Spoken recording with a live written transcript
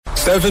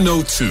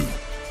7:02.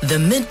 The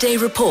Midday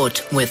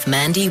Report with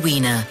Mandy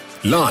Wiener.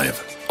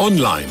 Live,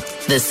 online.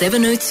 The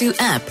 702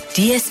 app,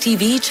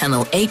 DSTV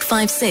channel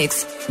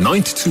 856,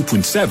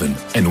 92.7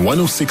 and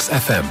 106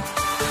 FM.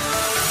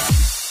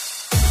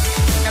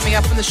 Coming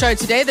up on the show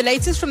today, the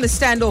latest from the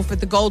standoff at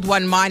the Gold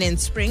One mine in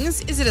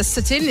Springs. Is it a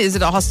sit-in? Is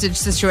it a hostage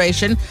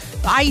situation?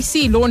 The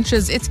IEC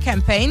launches its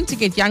campaign to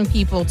get young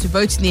people to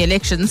vote in the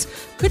elections.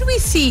 Could we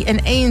see an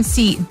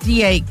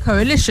ANC-DA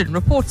coalition?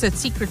 Reports that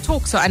secret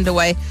talks are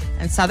underway,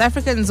 and South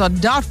Africans are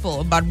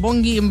doubtful about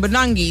Bongi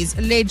Mbonangi's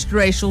alleged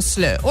racial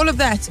slur. All of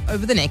that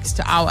over the next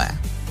hour.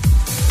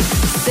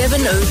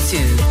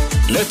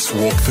 702. Let's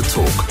walk the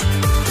talk.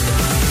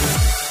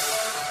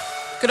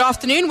 Good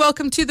afternoon.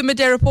 Welcome to the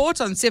Midday Report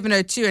on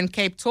 702 and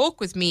Cape Talk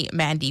with me,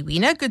 Mandy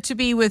Wiener. Good to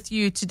be with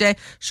you today.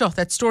 Sure,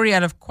 that story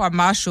out of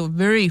KwaMashu,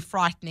 very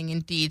frightening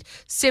indeed.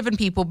 7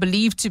 people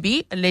believed to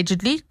be,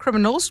 allegedly,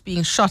 criminals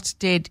being shot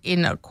dead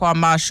in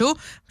KwaMashu. I'm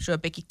sure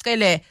Becky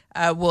Cele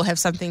will have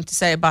something to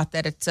say about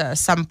that at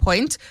some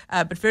point.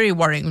 But very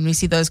worrying when we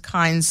see those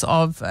kinds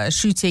of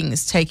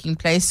shootings taking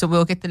place. So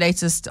we'll get the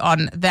latest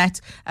on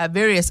that.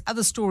 Various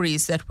other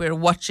stories that we're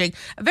watching.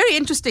 Very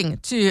interesting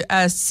to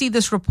see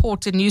this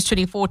report in News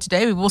 24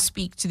 today. We will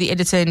speak to the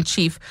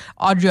editor-in-chief,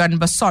 Adrian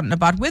Basson,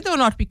 about whether or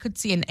not we could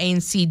see an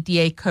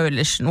ANC-DA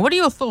coalition. What are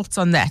your thoughts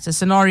on that? A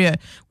scenario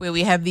where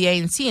we have the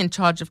ANC in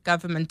charge of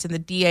government and the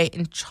DA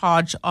in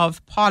charge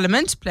of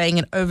parliament playing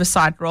an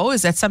oversight role.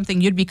 Is that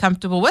something you'd be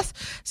comfortable with?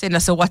 Send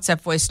us a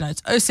WhatsApp voice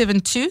note,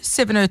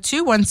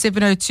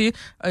 072-702-1702,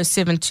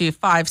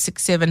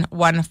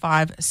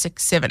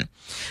 072-567-1567.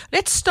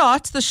 Let's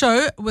start the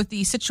show with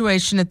the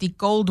situation at the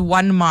Gold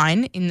One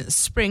mine in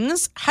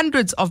Springs.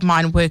 Hundreds of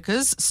mine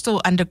workers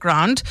still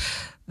underground.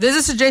 There's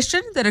a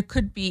suggestion that it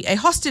could be a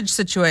hostage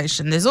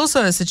situation. There's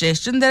also a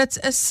suggestion that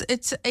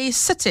it's a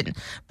sit-in.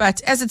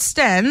 But as it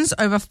stands,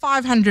 over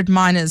 500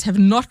 miners have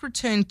not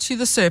returned to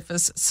the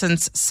surface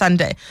since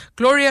Sunday.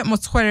 Gloria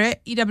Motswere,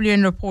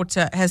 EWN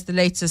reporter, has the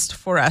latest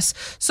for us.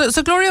 So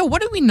Gloria,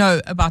 what do we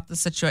know about the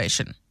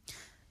situation?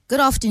 Good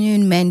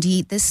afternoon,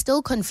 Mandy. There's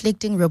still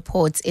conflicting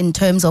reports in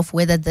terms of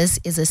whether this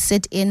is a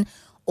sit-in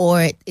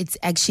or it's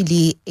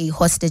actually a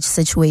hostage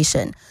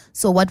situation.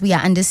 So what we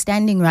are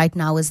understanding right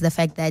now is the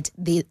fact that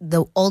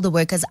all the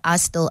workers are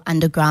still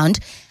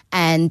underground,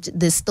 and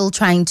there's still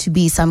trying to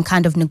be some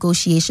kind of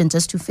negotiation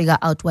just to figure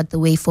out what the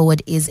way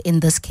forward is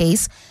in this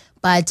case.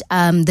 But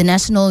the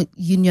National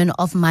Union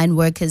of Mine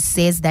Workers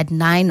says that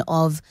 9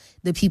 of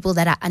the people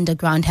that are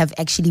underground have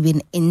actually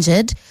been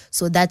injured.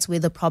 So that's where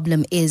the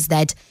problem is,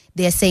 that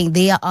they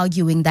are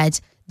arguing that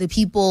the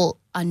people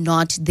are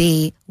not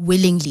there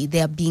willingly.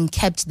 They are being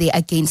kept there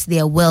against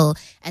their will.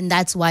 And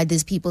that's why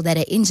there's people that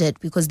are injured,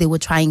 because they were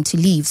trying to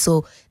leave.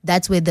 So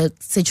that's where the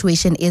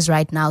situation is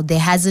right now.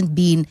 There hasn't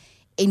been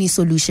any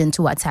solution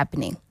to what's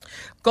happening.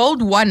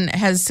 Gold One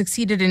has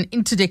succeeded in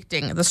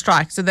interdicting the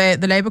strike. So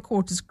the Labour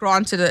Court has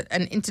granted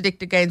an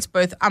interdict against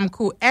both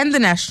AMCU and the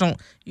National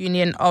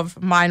Union of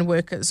Mine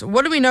Workers.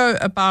 What do we know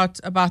about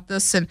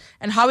this and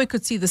how we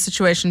could see the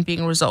situation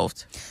being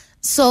resolved?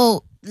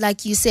 So,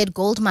 like you said,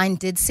 Gold Mine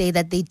did say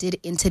that they did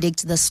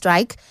interdict the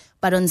strike,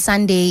 but on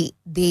Sunday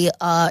they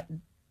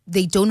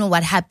don't know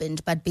what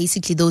happened, but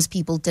basically those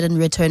people didn't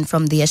return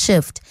from their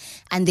shift.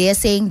 And they are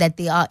saying that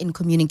they are in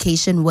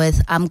communication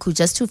with AMCU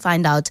just to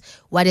find out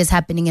what is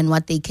happening and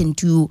what they can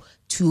do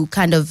to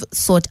kind of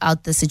sort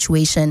out the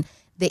situation.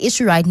 The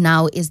issue right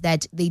now is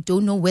that they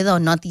don't know whether or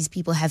not these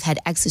people have had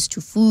access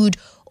to food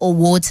or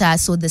water.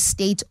 So the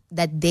state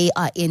that they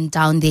are in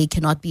down there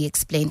cannot be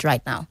explained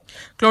right now.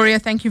 Gloria,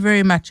 thank you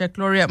very much.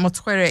 Gloria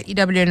Motswere,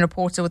 EWN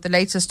reporter, with the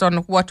latest on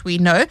what we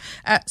know.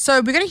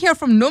 So we're going to hear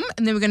from NUM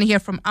and then we're going to hear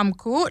from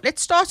AMCU.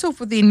 Let's start off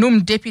with the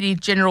NUM Deputy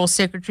General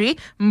Secretary,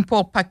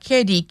 Mpho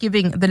Phakedi,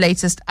 giving the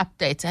latest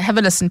update. Have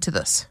a listen to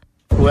this.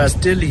 We are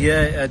still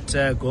here at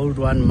Gold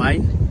One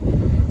Mine.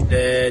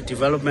 The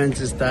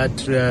development is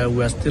that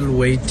we are still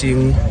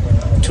waiting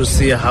to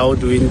see how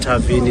to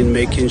intervene in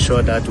making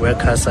sure that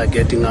workers are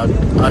getting out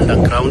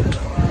underground.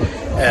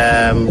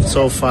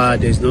 So far,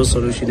 there's no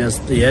solution as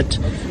yet,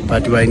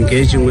 but we are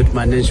engaging with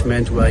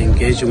management, we are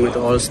engaging with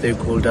all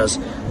stakeholders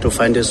to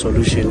find a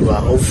solution. We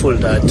are hopeful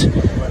that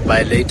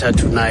by later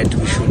tonight,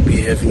 we should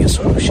be having a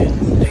solution.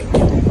 Thank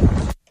you.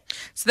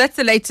 So that's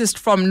the latest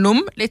from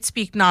NUM. Let's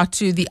speak now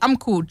to the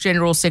AMCU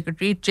General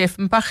Secretary, Jeff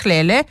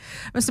Mphahlele.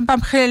 Mr.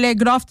 Mphahlele,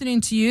 good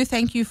afternoon to you.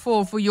 Thank you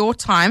for your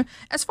time.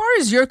 As far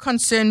as you're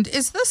concerned,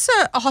 is this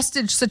a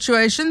hostage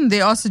situation?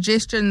 There are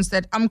suggestions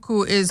that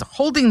AMCU is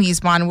holding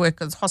these mine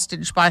workers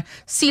hostage by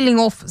sealing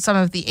off some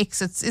of the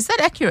exits. Is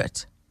that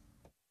accurate?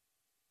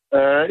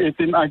 It's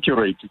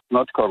inaccurate. It's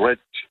not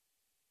correct.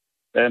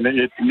 And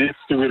it needs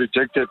to be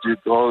rejected with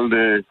all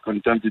the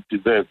contempt it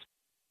deserves.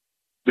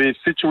 The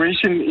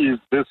situation is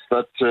this,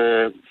 that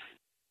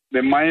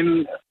the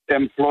mine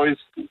employs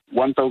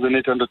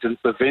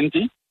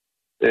 1,870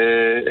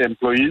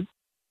 employees,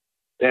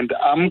 and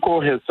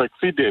AMCU has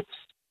succeeded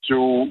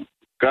to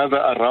gather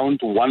around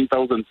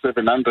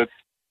 1,700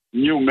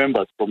 new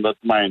members from that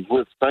mine who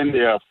have signed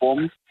their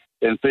forms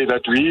and say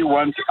that we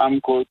want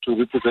AMCU to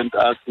represent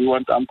us, we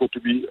want AMCU to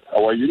be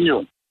our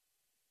union.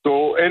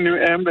 So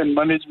NUM and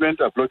management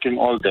are blocking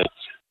all that.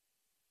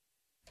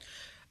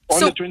 On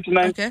the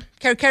 29th... Okay,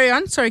 carry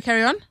on.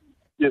 Carry on.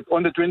 Yes,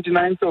 on the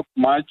 29th of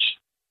March,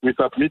 we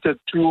submitted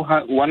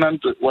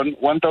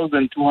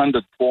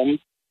 1,200 forms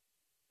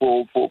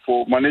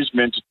for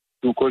management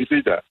to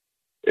consider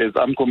as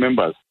AMCU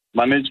members.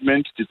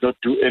 Management did not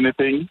do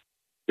anything.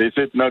 They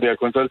said now they are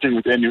consulting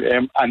with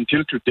NUM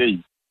until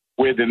today,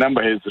 where the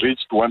number has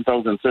reached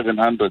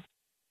 1,700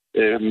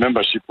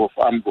 membership of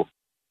AMCU.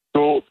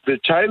 So the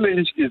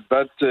challenge is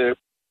that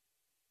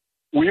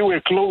we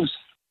were close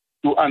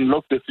to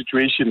unlock the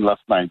situation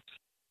last night.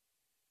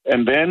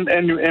 And then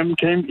NUM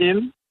came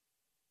in.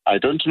 I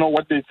don't know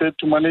what they said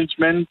to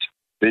management.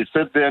 They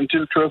said there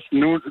until 12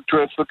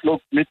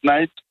 o'clock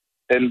midnight,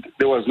 and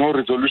there was no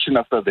resolution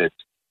after that.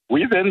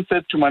 We then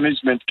said to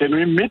management, can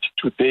we meet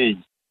today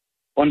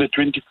on the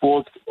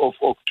 24th of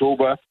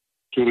October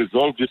to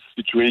resolve this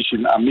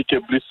situation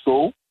amicably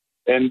so?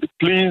 And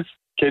please,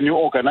 can you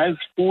organize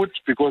food?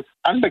 Because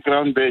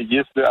underground there,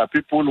 yes, there are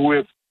people who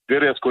have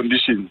various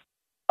conditions.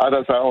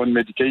 Others are on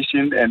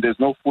medication and there's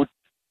no food.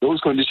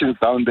 Those conditions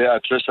down there are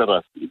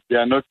treacherous. They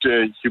are not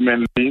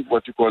humanly,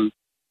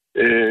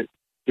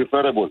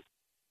 preferable.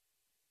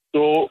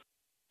 So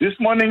this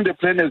morning the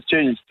plan has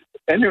changed.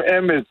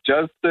 NUM has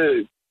just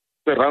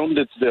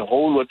surrounded the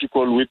whole,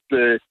 with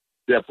their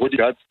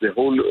bodyguards, the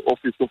whole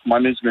office of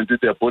management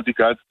with their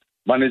bodyguards.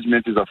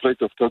 Management is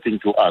afraid of talking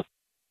to us.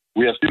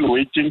 We are still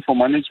waiting for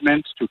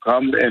management to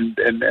come and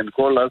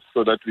call us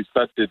so that we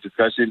start the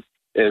discussion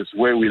as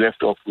where we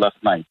left off last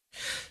night.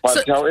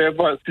 But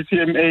however,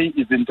 CCMA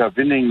is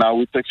intervening now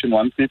with Section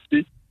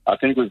 150. I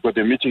think we've got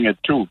a meeting at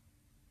 2.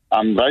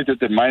 I'm right at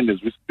the mine as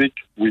we speak.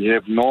 We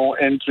have no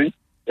entry.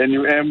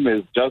 NUM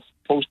has just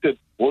posted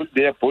all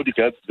their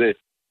bodyguards there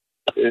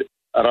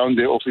around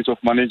the office of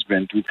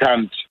management. We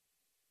can't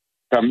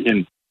come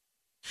in.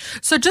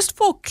 So just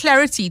for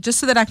clarity, just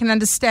so that I can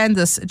understand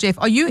this, Jeff,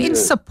 are you in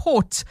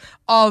support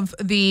of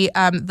the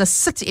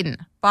sit-in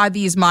by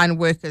these mine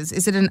workers?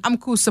 Is it an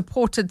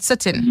AMCU-supported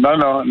sit-in? No.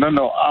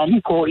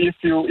 AMCU,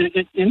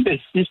 in the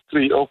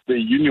history of the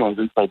unions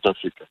in South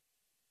Africa,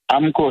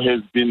 AMCU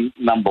has been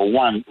number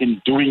one in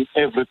doing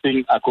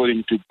everything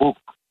according to book.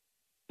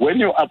 When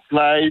you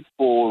apply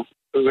for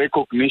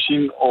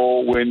recognition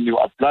or when you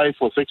apply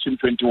for Section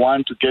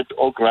 21 to get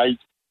org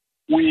rights,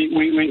 we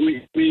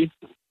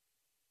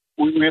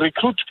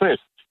recruit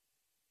first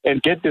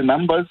and get the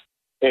numbers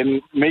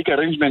and make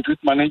arrangement with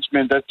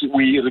management that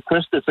we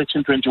request a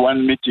Section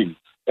 21 meeting.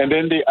 And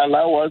then they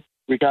allow us,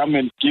 we come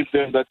and give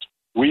them that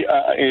we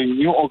are a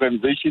new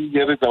organization,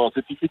 here is our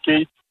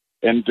certificate,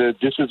 and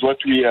this is what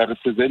we are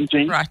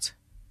representing. Right.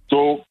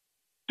 So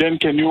then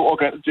can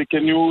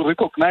you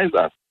recognize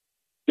us?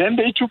 Then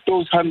they took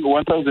those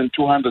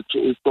 1,200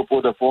 stop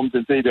order forms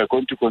and say they are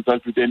going to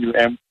consult with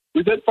NUM.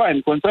 We said,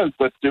 fine, consult,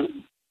 but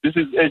this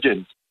is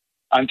urgent.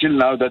 Until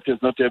now, that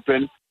has not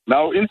happened.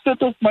 Now,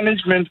 instead of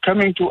management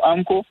coming to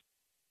AMCU,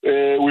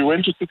 we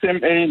went to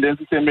CCMA, and then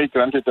CCMA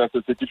granted us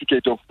a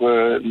certificate of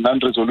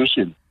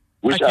non-resolution,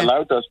 which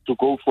allowed us to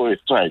go for a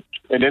strike.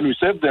 And then we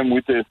served them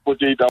with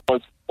 48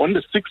 hours on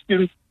the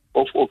 16th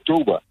of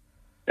October.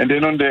 And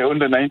then on the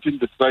 19th,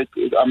 the strike,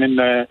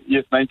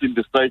 19th,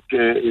 the strike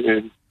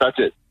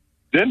started.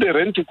 Then they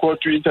ran to court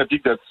to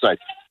interdict that strike.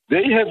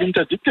 They have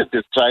interdicted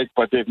the strike,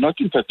 but they have not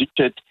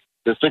interdicted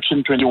the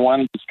Section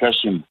 21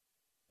 discussion.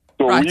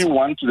 So we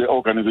want the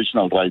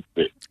organizational rights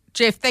there.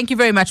 Jeff, thank you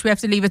very much. We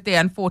have to leave it there,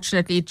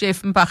 unfortunately.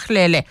 Jeff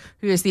Mphahlele,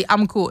 who is the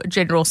AMCU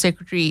General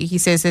Secretary, he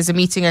says there's a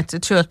meeting at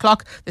 2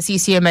 o'clock, the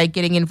CCMA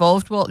getting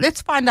involved. Well,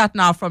 let's find out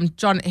now from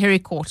John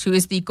Hericourt, who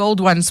is the Gold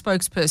One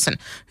spokesperson,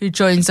 who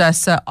joins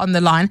us on the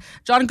line.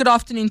 John, good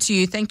afternoon to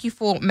you. Thank you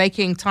for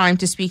making time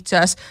to speak to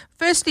us.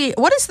 Firstly,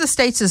 what is the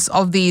status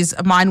of these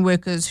mine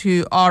workers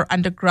who are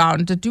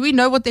underground? Do we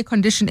know what their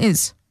condition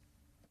is?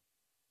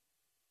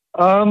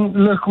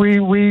 Look,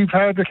 we've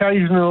had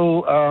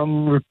occasional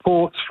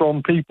reports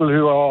from people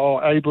who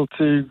are able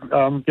to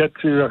get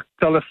to a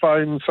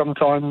telephone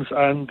sometimes,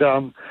 and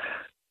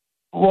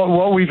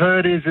what we've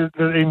heard is that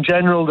in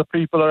general the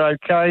people are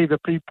okay. There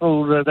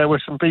were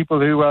some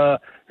people who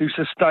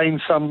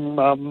sustained some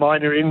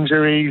minor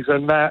injuries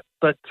and that,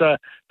 but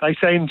they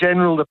say in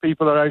general the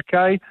people are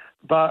okay.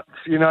 But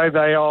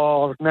they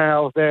are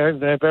now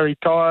they're very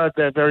tired,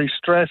 they're very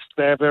stressed,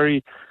 they're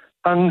very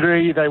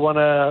hungry. They want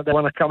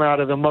to come out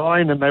of the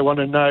mine, and they want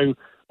to know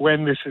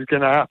when this is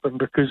going to happen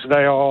because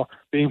they are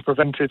being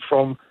prevented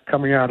from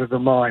coming out of the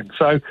mine.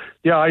 So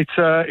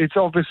it's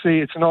obviously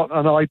it's not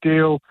an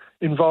ideal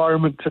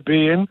environment to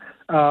be in,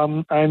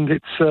 and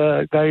it's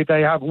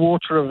they have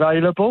water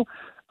available.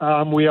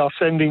 We are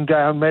sending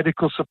down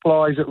medical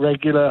supplies at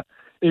regular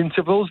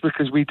intervals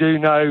because we do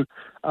know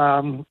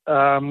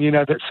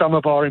that some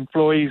of our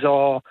employees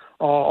are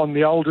on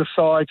the older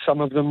side.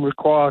 Some of them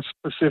require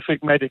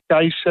specific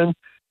medication.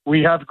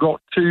 We have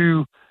got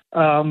 2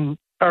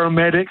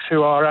 paramedics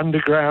who are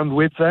underground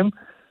with them.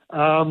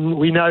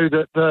 We know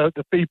that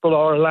the people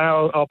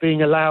are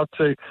being allowed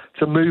to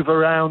move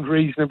around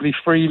reasonably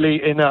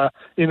freely in a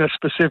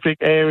specific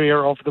area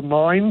of the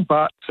mine,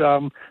 but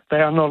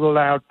they are not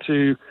allowed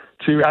to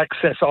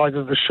access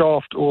either the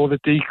shaft or the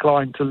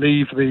decline to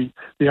leave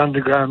the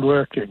underground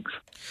workings.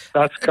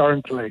 That's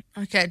currently.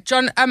 Okay,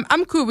 John,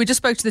 AMCU, we just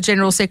spoke to the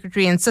General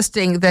Secretary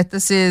insisting that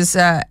this is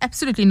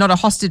absolutely not a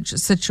hostage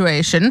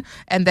situation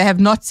and they have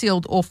not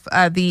sealed off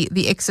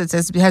the exits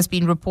as has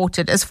been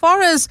reported. As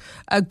far as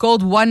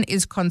Gold One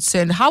is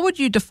concerned, how would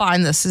you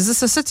define this? Is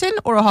this a sit-in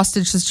or a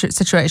hostage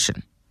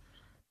situation?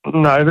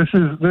 No, this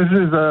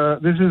is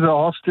a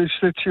hostage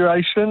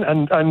situation,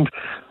 and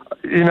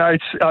you know,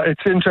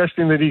 it's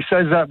interesting that he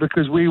says that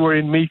because we were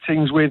in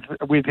meetings with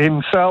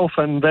himself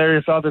and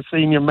various other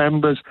senior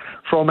members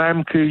from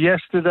AMCU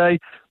yesterday,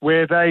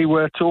 where they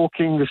were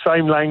talking the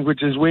same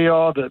language as we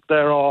are. That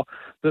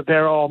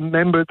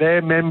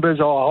their members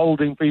are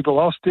holding people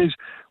hostage.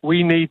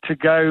 We need to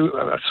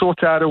go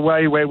sort out a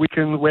way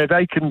where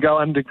they can go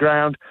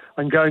underground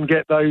and go and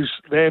get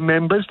their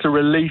members to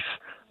release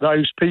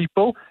those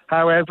people.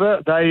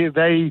 However,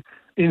 they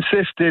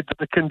insisted that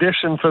the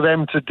condition for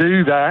them to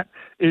do that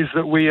is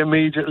that we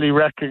immediately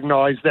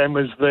recognise them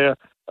as the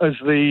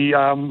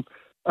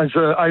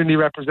only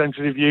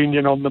representative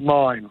union on the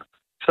mine.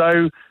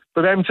 So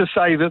for them to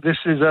say that this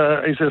is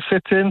a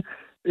sit-in,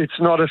 it's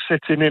not a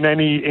sit-in in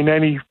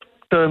any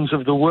terms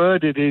of the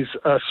word. It is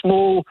a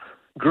small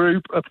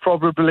group of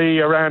probably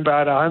around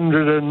about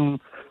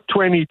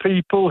 120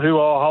 people who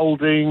are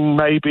holding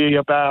maybe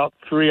about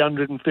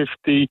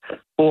 350,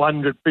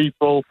 400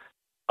 people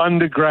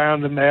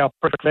underground, and they are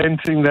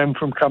preventing them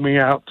from coming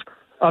out.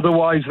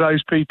 Otherwise,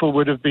 those people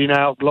would have been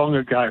out long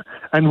ago.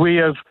 And we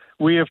have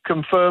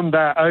confirmed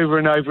that over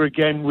and over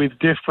again with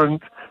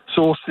different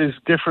sources,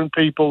 different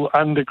people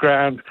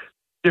underground,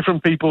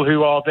 different people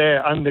who are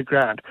there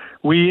underground.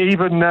 We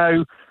even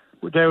know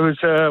there was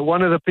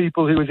one of the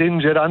people who was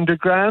injured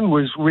underground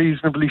was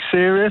reasonably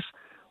serious.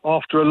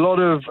 After a lot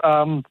of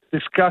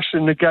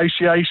discussion,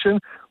 negotiation,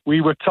 we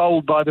were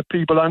told by the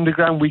people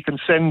underground we can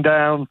send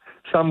down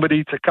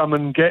somebody to come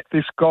and get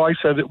this guy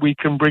so that we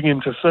can bring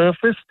him to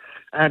surface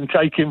and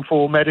take him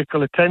for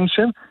medical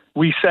attention.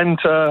 We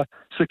sent a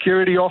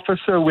security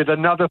officer with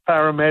another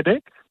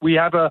paramedic. We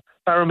have a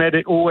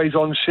paramedic always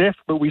on shift,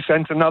 but we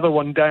sent another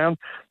one down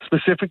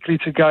specifically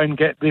to go and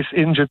get this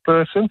injured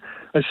person.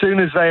 As soon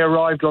as they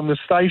arrived on the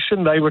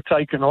station, they were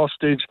taken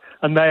hostage,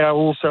 and they are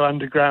also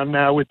underground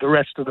now with the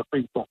rest of the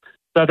people.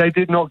 So they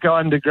did not go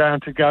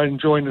underground to go and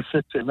join the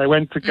sit-in. They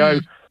went to go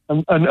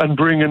and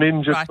bring an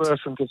injured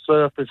person to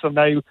surface, and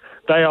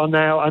they are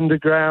now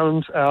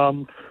underground.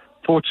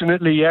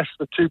 Fortunately, yes,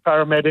 the two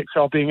paramedics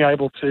are being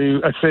able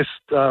to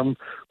assist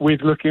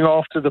with looking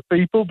after the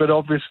people, but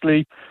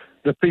obviously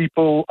the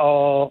people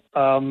are,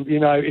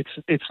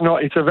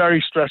 it's a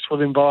very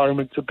stressful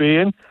environment to be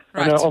in,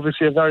 and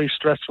obviously a very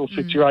stressful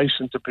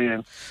situation to be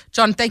in.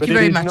 John, thank you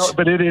very much.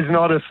 But it is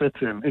not a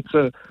sit-in.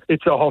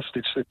 It's a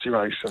hostage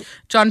situation.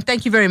 John,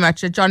 thank you very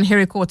much. John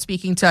Herricourt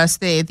speaking to us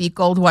there, the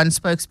Gold One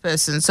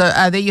spokesperson. So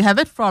there you have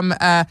it from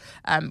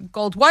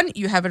Gold One.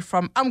 You have it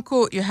from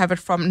AMCU. You have it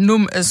from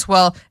NUM as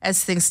well.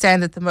 As things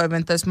stand at the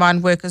moment, those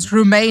mine workers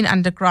remain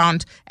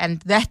underground, and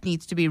that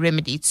needs to be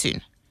remedied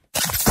soon.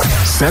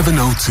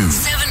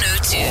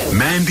 702.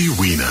 Mandy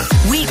Wiener.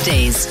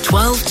 Weekdays,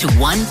 12 to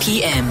 1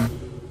 p.m.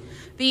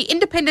 The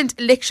Independent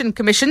Election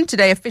Commission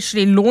today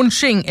officially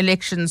launching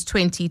Elections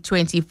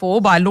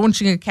 2024 by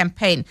launching a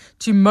campaign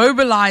to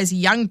mobilize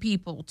young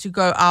people to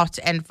go out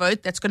and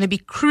vote. That's going to be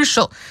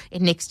crucial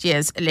in next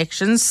year's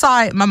elections.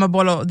 Sai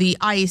Mamabolo, the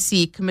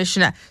IEC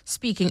Commissioner,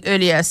 speaking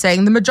earlier,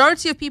 saying the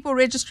majority of people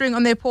registering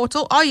on their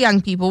portal are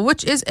young people,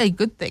 which is a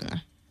good thing.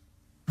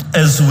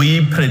 As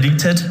we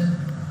predicted,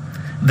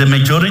 the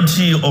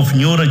majority of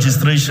new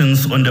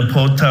registrations on the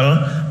portal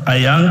are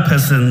young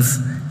persons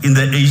in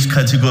the age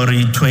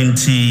category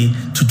 20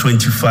 to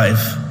 25.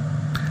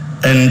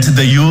 And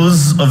the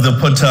use of the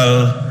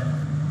portal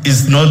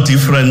is not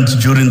different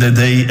during the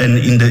day and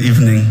in the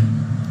evening.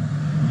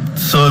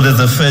 So there's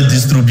a fair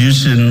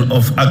distribution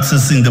of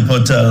accessing the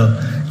portal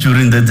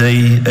during the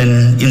day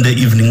and in the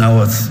evening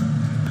hours.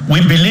 We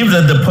believe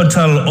that the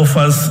portal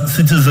offers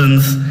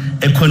citizens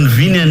a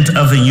convenient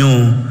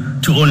avenue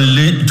to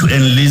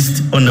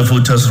enlist on the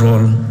voters'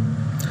 roll.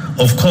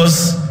 Of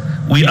course,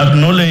 we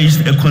acknowledge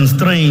a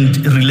constraint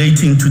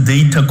relating to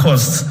data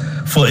costs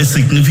for a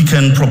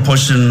significant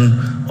proportion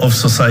of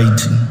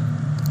society.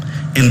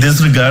 In this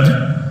regard,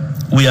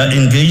 we are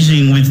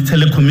engaging with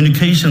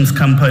telecommunications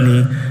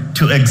company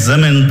to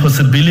examine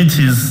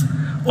possibilities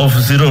of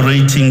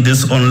zero-rating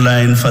this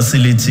online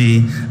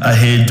facility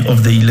ahead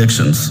of the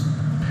elections.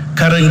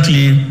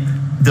 Currently,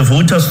 the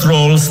voters'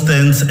 roll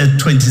stands at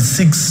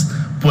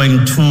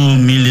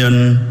 26.2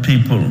 million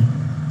people.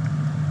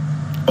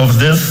 Of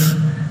this,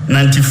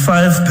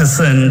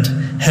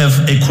 95%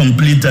 have a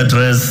complete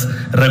address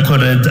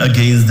recorded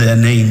against their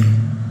name.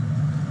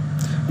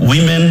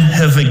 Women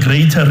have a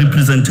greater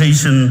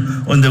representation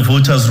on the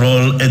voters'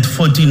 roll at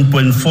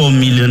 14.4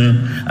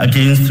 million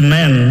against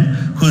men,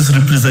 whose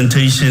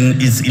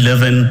representation is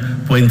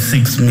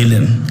 11.6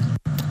 million.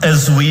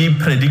 As we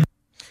predict.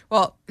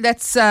 Well,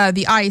 that's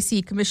the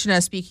IEC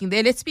commissioner speaking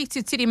there. Let's speak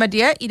to Tsiri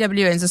Madia,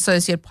 EWN's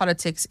associate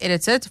politics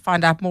editor, to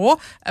find out more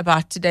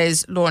about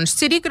today's launch.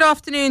 Tsiri, good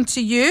afternoon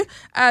to you.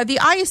 The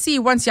IEC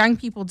wants young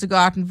people to go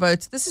out and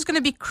vote. This is going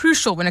to be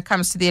crucial when it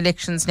comes to the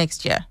elections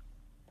next year.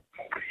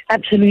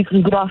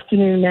 Absolutely. Good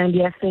afternoon,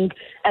 Mandy. I think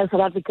as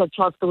South Africa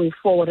charts the way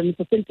forward, and it's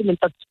a sentiment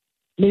that's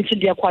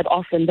mentioned here quite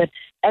often, that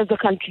as the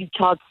country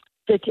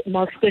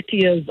marks 30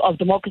 years of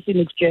democracy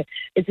next year,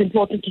 it's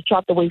important to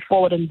chart the way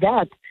forward, and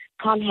that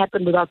can't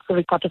happen without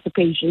civic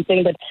participation,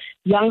 saying that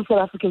young South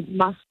Africans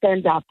must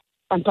stand up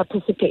and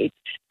participate.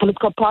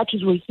 Political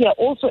parties will here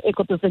also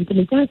echo the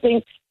sentiment,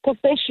 saying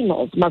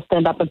professionals must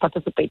stand up and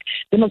participate.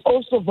 They must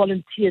also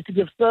volunteer to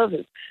be of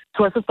service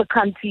to assist the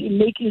country in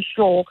making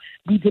sure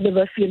we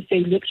deliver free and fair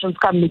elections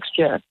come next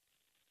year.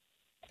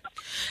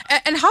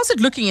 And how's it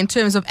looking in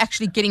terms of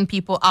actually getting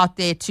people out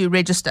there to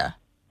register?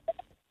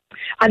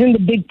 I think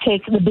the big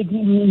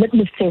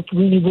litmus test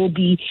really will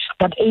be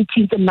that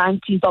 18th and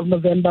 19th of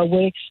November,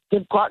 where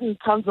they've gotten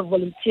tons of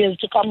volunteers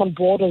to come on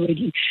board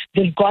already.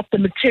 They've got the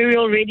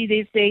material ready.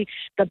 They say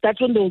that's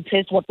when they'll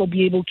test what they'll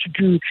be able to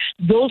do.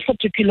 Those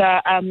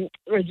particular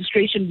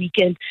registration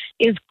weekend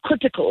is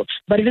critical,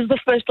 but it is the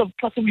first of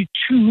possibly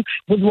two,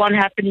 with one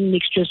happening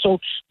next year. So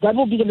that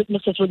will be the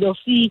litmus test, where they'll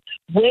see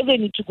where they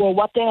need to go,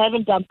 what they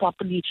haven't done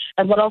properly,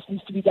 and what else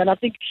needs to be done. I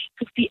think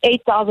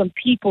 68,000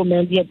 people,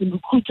 man, they have been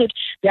recruited.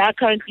 They are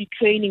currently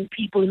training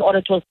people in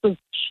order to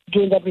assist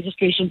during that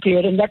registration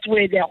period, and that's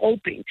where they're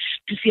hoping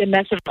to see a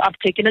massive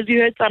uptake. And as you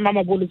heard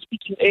Mama Bolo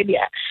speaking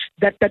earlier,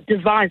 that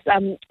device,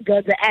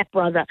 the app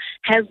rather,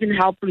 has been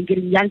helpful in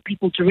getting young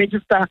people to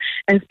register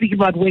and speak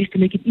about ways to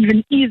make it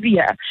even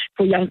easier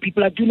for young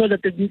people. I do know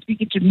that they've been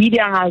speaking to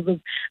media houses.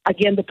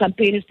 Again, the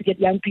campaign is to get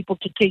young people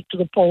to take to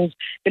the polls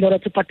in order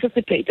to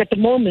participate. At the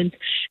moment,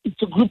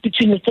 it's a group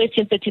between the 30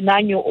 and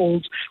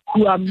 39-year-olds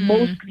who are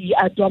mostly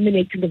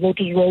dominating the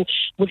voters' roll,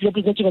 with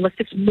representing over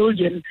 6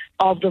 million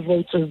of the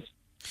voters.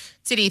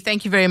 Tsiri,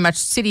 thank you very much.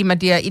 Tsiri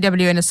Madia,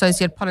 EWN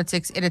Associate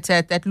Politics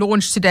Editor, that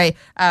launched today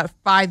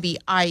by the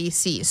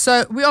IEC.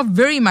 So we are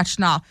very much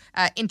now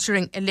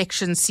entering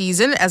election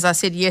season. As I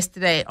said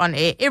yesterday on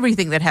air,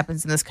 everything that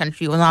happens in this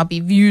country will now be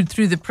viewed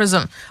through the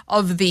prism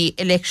of the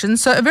election.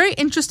 So a very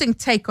interesting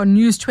take on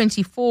News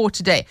 24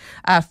 today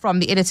from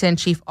the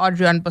Editor-in-Chief,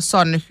 Adrian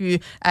Basson, who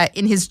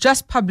in his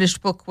just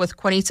published book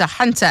with Juanita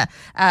Hunter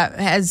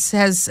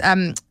has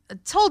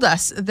told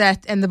us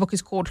that, and the book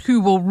is called Who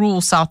Will Rule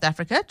South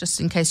Africa, just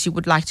in case you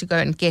would like to go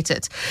and get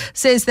it,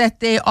 says that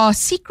there are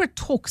secret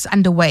talks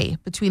underway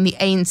between the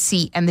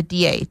ANC and the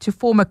DA to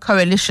form a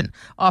coalition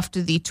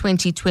after the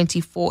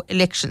 2024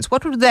 elections.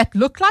 What would that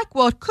look like?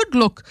 Well, it could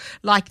look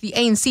like the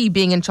ANC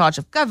being in charge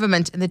of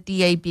government and the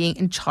DA being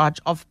in charge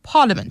of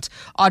parliament.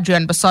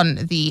 Adrian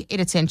Basson, the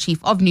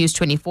Editor-in-Chief of News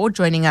 24,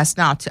 joining us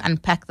now to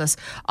unpack this.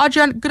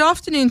 Adrian, good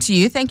afternoon to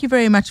you. Thank you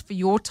very much for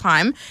your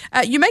time.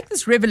 You make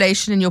this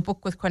revelation in your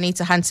book with Juanita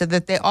Hunter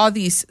that there are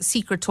these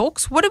secret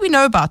talks. What do we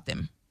know about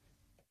them?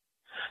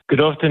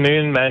 Good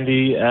afternoon,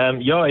 Mandy.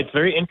 It's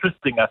very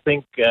interesting. I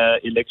think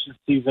election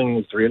season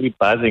is really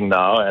buzzing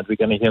now, and we're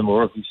going to hear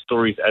more of these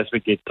stories as we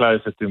get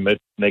closer to mid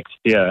next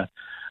year.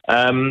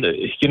 In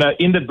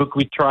the book,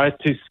 we try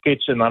to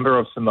sketch a number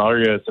of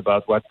scenarios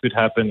about what could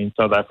happen in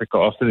South Africa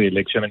after the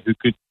election and who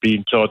could be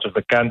in charge of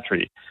the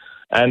country.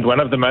 And one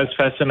of the most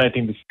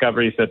fascinating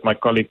discoveries that my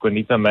colleague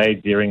Juanita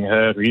made during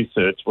her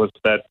research was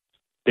that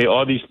there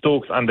are these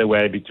talks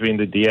underway between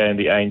the DA and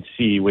the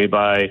ANC,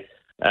 whereby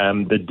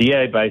the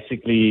DA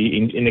basically,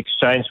 in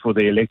exchange for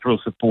the electoral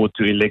support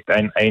to elect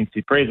an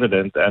ANC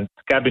president and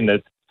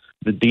cabinet,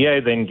 the DA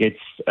then gets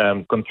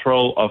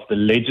control of the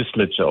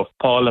legislature, of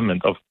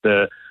parliament, of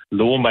the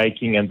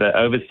lawmaking and the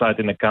oversight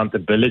and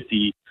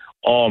accountability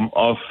arm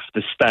of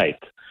the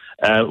state,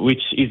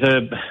 which is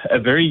a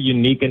very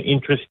unique and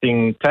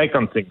interesting take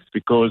on things,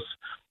 because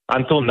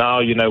until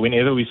now,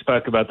 whenever we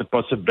spoke about the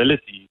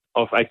possibility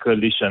of a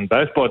coalition,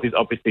 both parties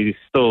obviously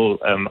still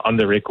on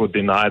the record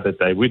deny that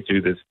they would do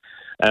this.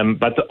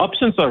 But the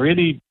options are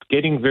really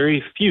getting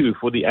very few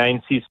for the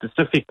ANC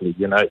specifically.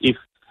 If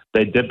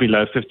they dip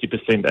below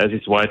 50%, as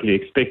is widely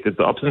expected,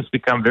 the options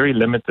become very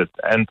limited.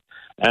 And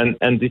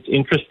it's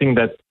interesting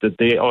that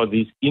there are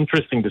these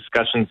interesting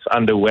discussions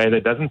underway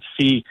that doesn't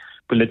see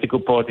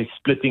political parties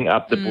splitting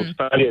up the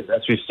portfolios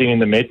as we've seen in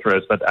the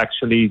metros, but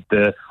actually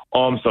the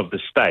arms of the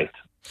state.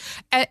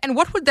 And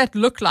what would that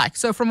look like?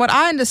 So from what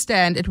I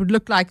understand, it would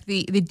look like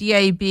the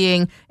DA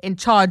being in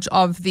charge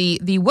of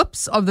the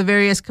whips of the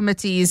various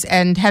committees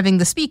and having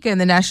the Speaker in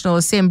the National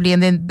Assembly,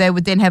 and then they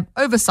would then have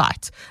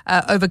oversight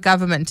over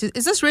government.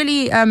 Is this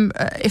really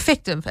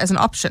effective as an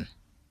option?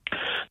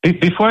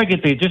 Before I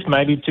get there, just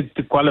maybe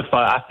to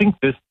qualify, I think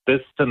this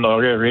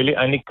scenario really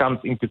only comes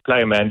into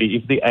play, Mandy,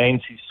 if the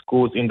ANC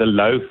scores in the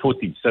low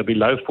 40s, so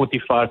below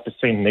 45%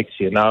 next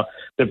year. Now,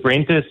 the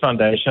Brenthurst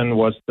Foundation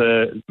was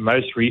the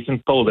most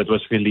recent poll that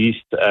was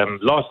released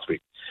last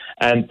week,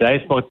 and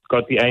they've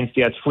got the ANC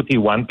at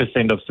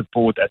 41% of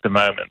support at the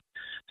moment.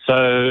 So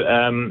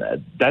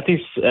that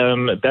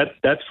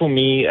for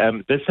me,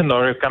 this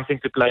scenario comes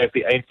into play if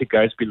the ANC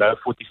goes below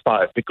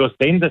 45, because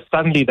then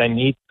suddenly they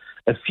need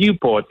a few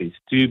parties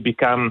to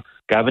become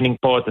governing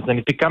parties, and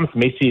it becomes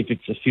messy if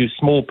it's a few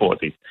small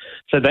parties.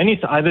 So then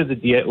it's either the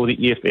DA or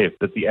the EFF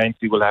that the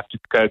ANC will have to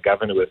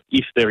co-govern with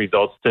if the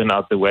results turn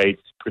out the way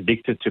it's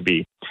predicted to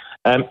be.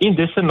 In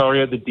this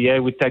scenario, the DA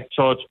would take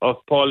charge of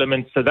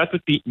Parliament, so that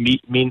would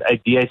mean a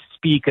DA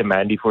speaker,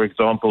 Mandy, for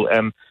example,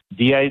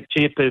 DA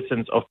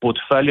chairpersons of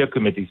portfolio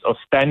committees, of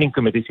standing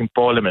committees in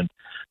Parliament.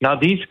 Now,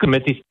 these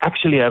committees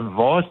actually have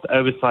vast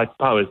oversight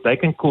powers. They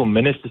can call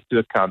ministers to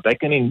account. They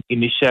can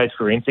initiate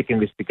forensic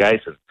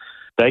investigations.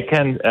 They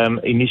can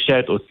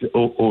initiate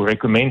or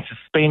recommend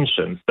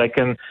suspensions. They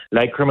can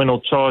lay criminal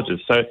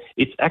charges. So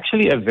it's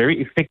actually a very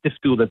effective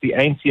tool that the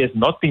ANC has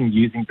not been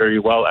using very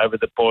well over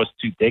the past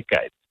 2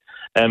 decades,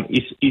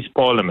 is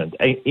Parliament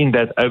in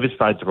that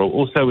oversight role,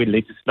 also when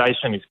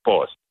legislation is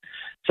passed.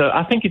 So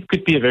I think it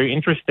could be a very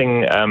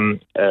interesting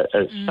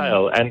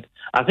sale, and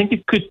I think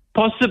it could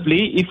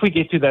possibly, if we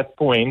get to that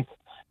point,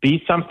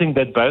 be something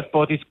that both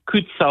parties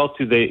could sell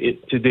to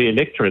the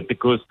electorate,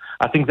 because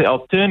I think the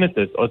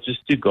alternatives are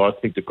just too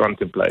ghastly to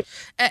contemplate.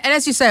 And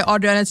as you say,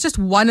 Adrian, it's just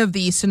one of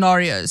these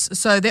scenarios.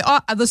 So there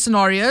are other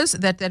scenarios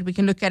that we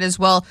can look at as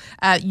well.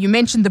 You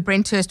mentioned the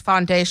Brenthurst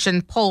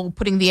Foundation poll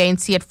putting the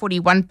ANC at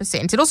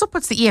 41%. It also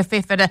puts the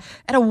EFF at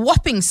a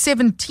whopping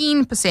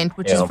 17%,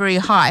 which is very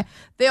high.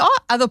 There are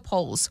other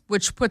polls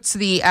which puts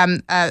the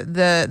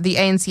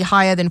ANC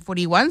higher than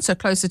 41, so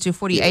closer to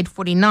 48,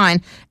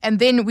 49. And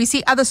then we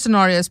see other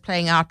scenarios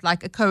playing out,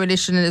 like a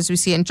coalition, as we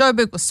see in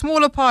Joburg, with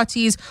smaller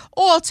parties,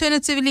 or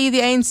alternatively the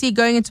ANC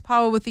going into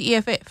power with the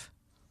EFF.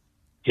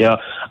 Yeah,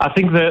 I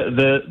think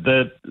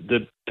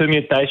the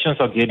permutations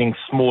are getting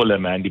smaller,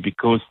 Mandy,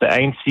 because the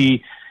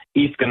ANC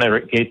is going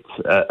to get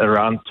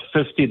around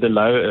 50, the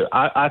low.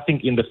 I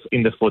think in the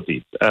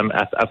 40s.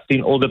 I've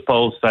seen all the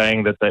polls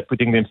saying that they're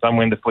putting them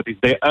somewhere in the 40s.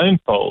 Their own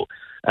poll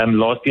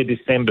last year,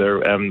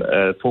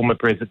 December, former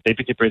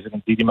Deputy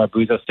President Didi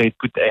Mabuza said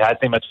they had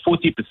them at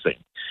 40%.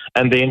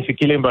 And then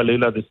Fikile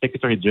Mbalula, the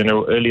Secretary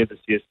General, earlier this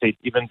year said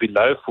even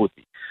below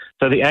 40.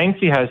 So the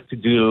ANC has to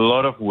do a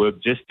lot of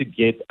work just to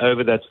get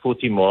over that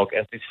 40 mark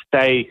and to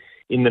stay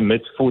in the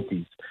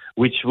mid-40s,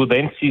 which will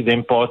then see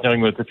them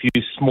partnering with a few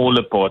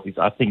smaller parties,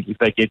 I think, if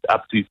they get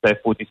up to, say,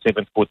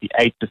 47,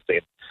 48%.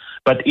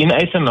 But in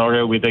a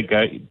scenario where they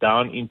go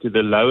down into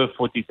the lower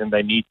 40s and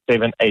they need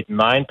 7, 8,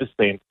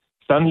 9%,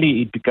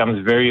 suddenly it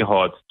becomes very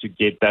hard to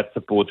get that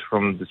support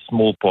from the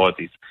small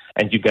parties.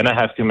 And you're going to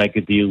have to make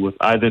a deal with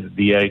either the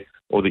DA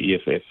or the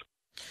EFF.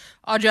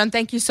 Adrian,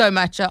 thank you so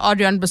much.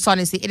 Adrian Basson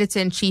is the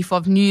editor-in-chief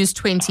of News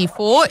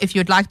 24. If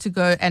you'd like to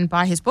go and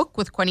buy his book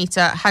with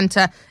Juanita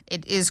Hunter,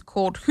 it is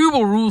called Who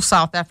Will Rule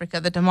South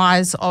Africa? The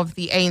Demise of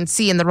the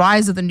ANC and the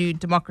Rise of the New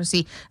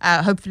Democracy.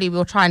 Hopefully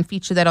we'll try and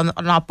feature that on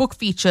our book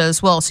feature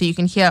as well, so you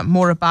can hear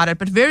more about it.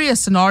 But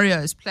various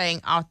scenarios playing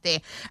out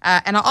there.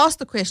 And I asked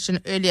the question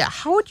earlier,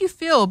 how would you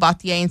feel about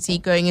the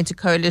ANC going into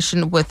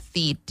coalition with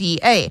the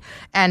DA?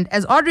 And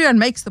as Adrian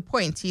makes the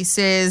point, he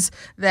says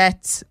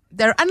that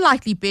they're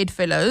unlikely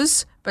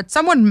bedfellows, but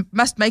someone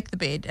must make the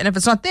bed. And if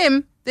it's not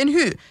them, then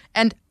who?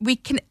 And we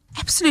can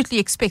absolutely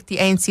expect the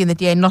ANC and the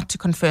DA not to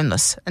confirm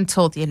this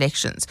until the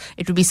elections.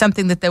 It would be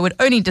something that they would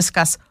only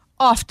discuss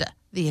after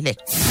the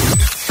elections.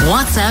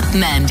 WhatsApp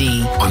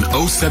Mandy on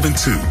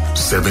 072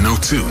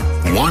 702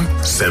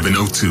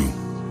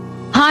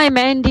 1702. Hi,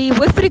 Mandy.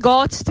 With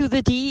regards to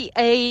the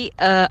DA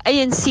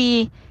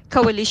ANC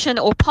coalition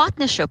or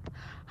partnership,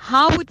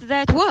 how would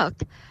that work?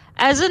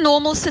 As a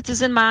normal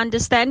citizen, my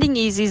understanding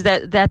is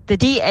that the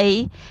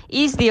DA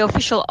is the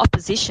official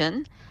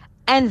opposition,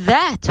 and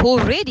that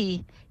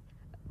already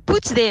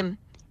puts them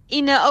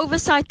in an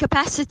oversight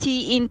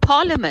capacity in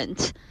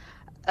Parliament.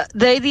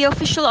 They're the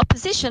official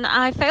opposition.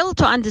 I fail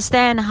to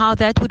understand how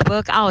that would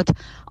work out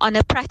on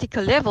a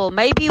practical level.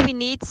 Maybe we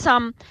need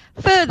some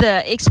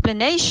further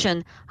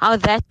explanation how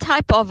that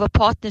type of a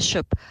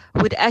partnership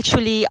would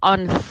actually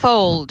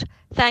unfold.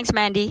 Thanks,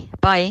 Mandy.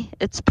 Bye.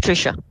 It's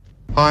Patricia.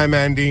 Hi,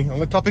 Mandy. On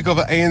the topic of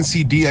an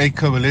ANC-DA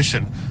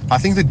coalition, I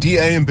think the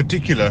DA in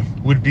particular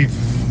would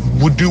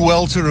do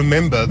well to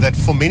remember that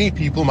for many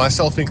people,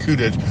 myself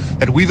included,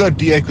 that we vote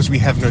DA because we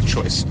have no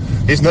choice.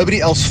 There's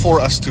nobody else for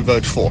us to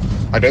vote for.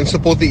 I don't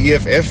support the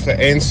EFF. The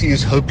ANC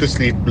is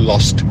hopelessly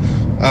lost.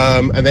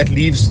 And that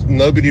leaves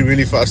nobody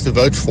really for us to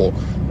vote for,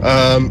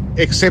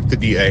 except the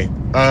DA.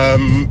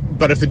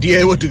 But if the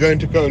DA were to go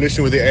into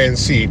coalition with the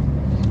ANC,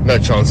 no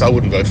chance. I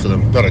wouldn't vote for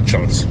them. Not a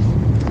chance.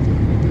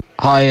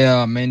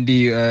 Hi,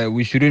 Mandy.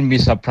 We shouldn't be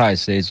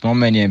surprised. It's not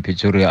many in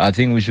Pretoria. I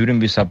think we shouldn't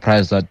be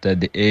surprised that the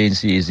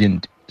ANC is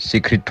in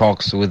secret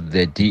talks with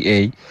the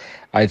DA.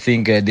 I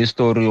think this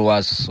story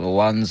was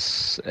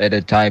once at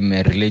a time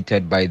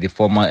related by the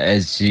former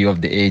SG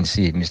of the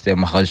ANC, Mr.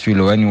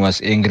 Magashule, when he was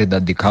angry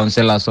that the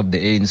councillors of the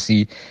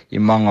ANC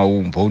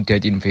Imanga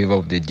voted in favor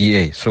of the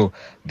DA. So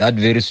that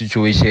very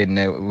situation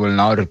will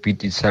now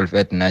repeat itself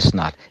at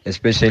national,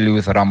 especially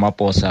with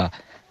Ramaphosa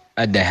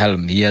at the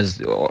helm. He is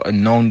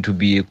known to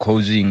be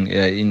causing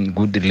in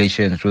good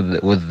relations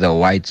with the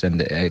whites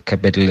and the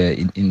capital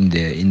in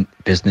the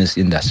business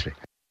industry.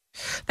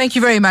 Thank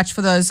you very much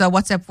for those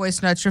WhatsApp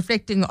voice notes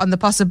reflecting on the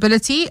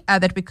possibility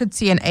that we could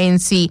see an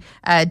ANC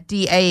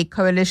DA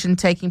coalition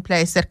taking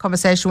place. That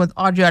conversation with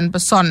Adrian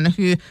Basson,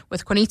 who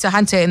with Juanita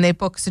Hunter in their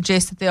book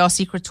suggests that there are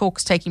secret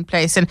talks taking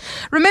place. And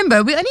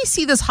remember, we only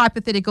see this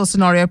hypothetical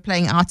scenario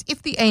playing out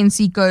if the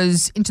ANC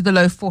goes into the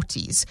low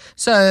 40s.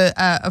 So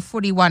a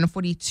 41,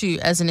 42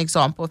 as an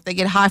example. If they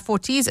get high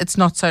 40s, it's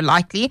not so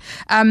likely.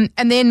 And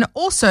then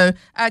also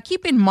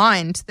keep in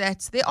mind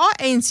that there are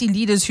ANC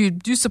leaders who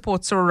do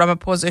support Cyril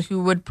Ramaphosa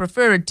who would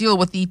prefer a deal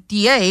with the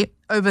DA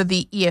over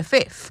the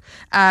EFF.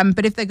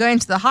 But if they go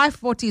into the high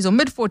 40s or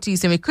mid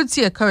 40s, then we could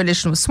see a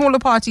coalition with smaller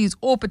parties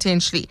or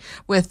potentially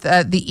with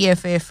the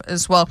EFF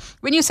as well.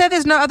 When you say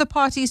there's no other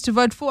parties to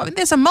vote for, I mean,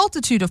 there's a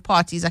multitude of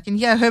parties. I can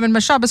hear Herman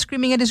Mashaba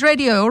screaming at his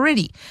radio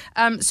already.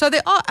 So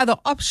there are other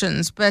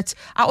options, but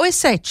I always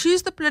say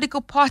choose the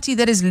political party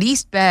that is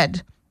least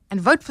bad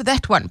and vote for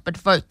that one, but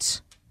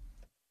vote.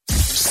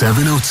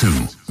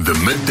 702, the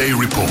Midday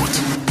Report,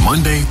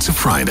 Monday to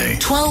Friday.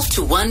 12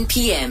 to 1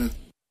 p.m.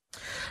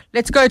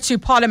 Let's go to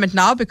Parliament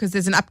now because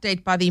there's an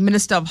update by the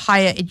Minister of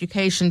Higher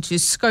Education to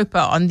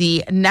Scopa on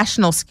the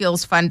National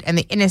Skills Fund and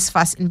the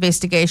NSFAS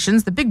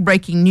investigations. The big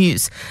breaking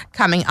news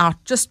coming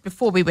out just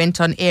before we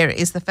went on air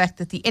is the fact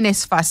that the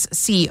NSFAS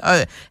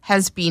CEO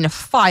has been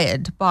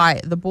fired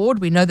by the board.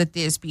 We know that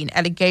there's been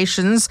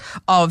allegations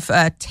of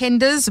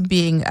tenders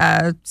being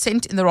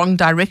sent in the wrong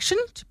direction,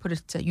 to put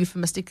it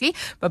euphemistically.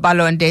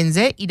 Babalo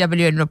Ndenze,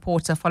 EWN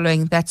reporter,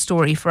 following that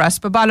story for us.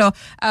 Babalo,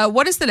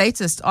 what is the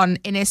latest on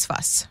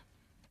NSFAS?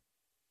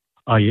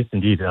 Yes,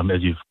 indeed.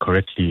 As you've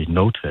correctly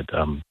noted,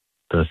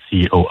 the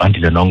CEO,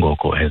 Andile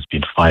Nongoko, has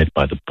been fired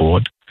by the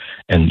board.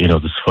 And,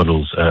 this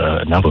follows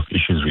a number of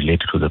issues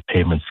related to the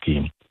payment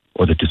scheme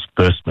or the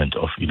disbursement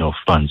of,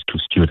 funds to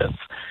students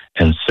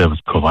and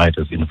service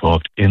providers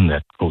involved in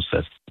that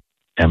process.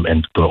 And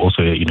there are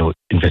also,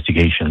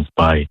 investigations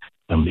by,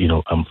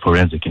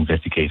 forensic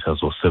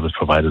investigators or service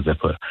providers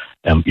that were,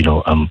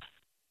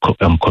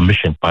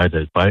 commissioned by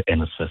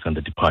NSFAS and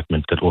the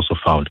department that also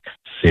found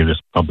serious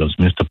problems.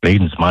 Minister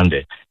Bladen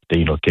Mande,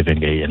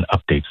 giving an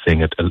update saying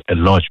that a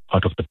large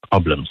part of the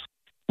problems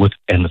with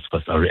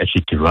NSFAS are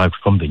actually derived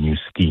from the new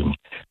scheme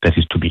that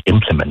is to be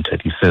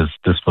implemented. He says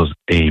this was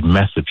a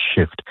massive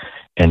shift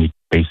and it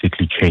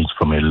basically changed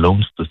from a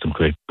loan system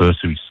to a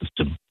bursary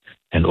system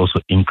and also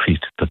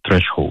increased the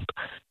threshold.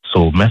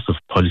 So massive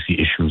policy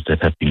issues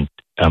that have been,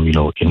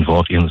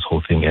 involved in this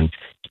whole thing. And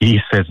he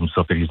says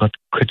himself that he's not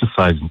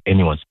criticizing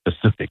anyone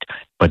specific,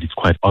 but it's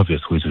quite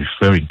obvious who he's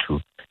referring to.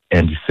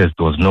 And he says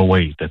there was no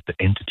way that the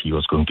entity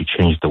was going to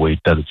change the way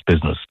it does its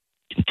business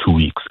in 2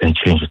 weeks and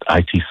change its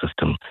IT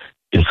system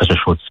in such a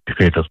short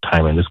period of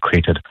time. And this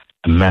created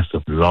a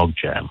massive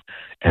logjam.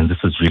 And this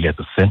is really at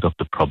the center of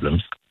the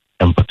problems.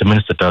 But the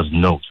minister does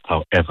note,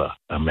 however,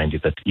 Mandy,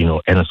 that,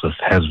 NSFAS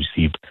has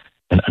received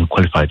an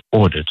unqualified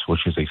audit,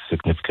 which is a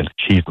significant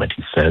achievement,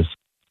 he says.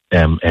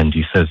 And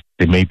he says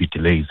there may be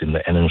delays in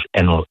the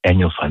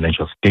annual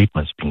financial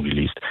statements being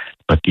released.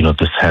 But,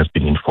 this has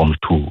been informed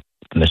to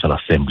the National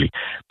Assembly.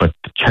 But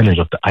the challenge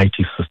of the IT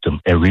system,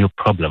 a real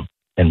problem.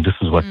 And this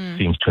is what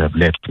seems to have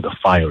led to the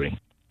firing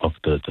of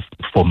the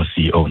former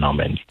CEO now,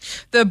 Mandy.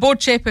 The board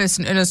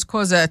chairperson, Ernest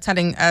Khoza,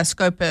 telling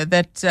Scopa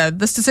that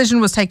this decision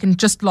was taken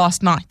just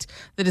last night,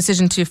 the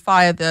decision to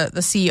fire the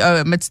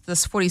CEO amidst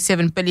this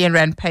 47 billion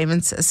rand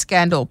payments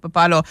scandal.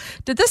 Babalo,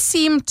 did this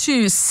seem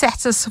to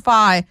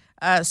satisfy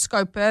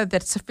Scopa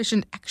that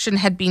sufficient action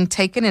had been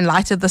taken in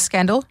light of the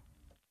scandal?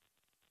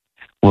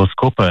 Well,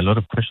 Scopa, a lot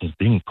of questions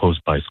being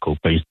posed by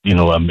Scopa.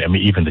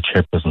 Even the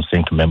chairperson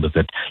saying to members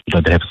that,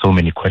 they have so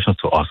many questions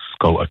to ask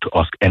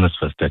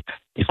NSFAS that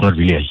it's not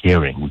really a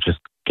hearing. We're just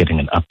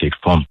getting an update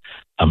from,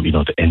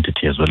 the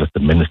entity as well as the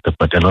minister.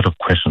 But a lot of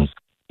questions,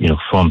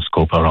 from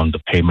Scopa around the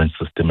payment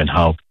system and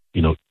how,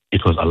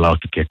 it was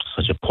allowed to get to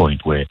such a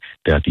point where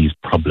there are these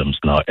problems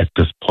now at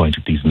this point,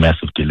 these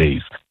massive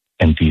delays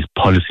and these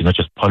policy, not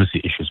just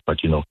policy issues, but,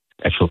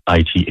 actual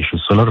IT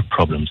issues. So a lot of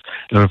problems,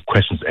 a lot of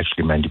questions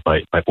actually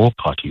mandated by all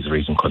parties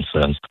raising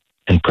concerns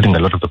and putting a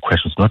lot of the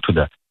questions not to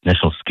the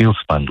National Skills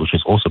Fund, which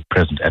is also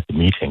present at the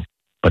meeting,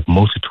 but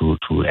mostly to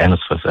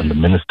NSFAS and the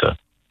minister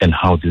and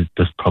how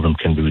this problem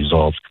can be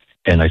resolved.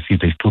 And I see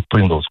they're still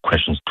putting those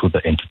questions to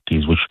the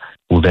entities, which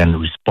will then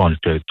respond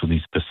to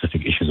these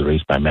specific issues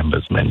raised by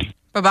members, Mandy.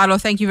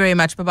 Babalo, thank you very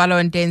much. Babalo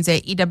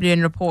Ndenze,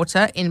 EWN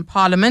reporter in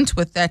Parliament,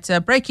 with that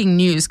breaking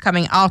news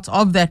coming out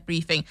of that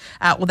briefing,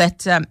 or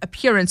that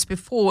appearance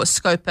before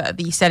Scopa,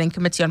 the Standing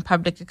Committee on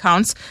Public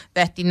Accounts,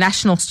 that the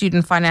National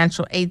Student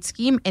Financial Aid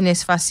Scheme,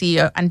 NSFAS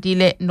CEO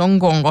Andile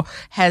Nongongo,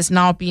 has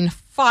now been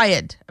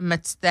fired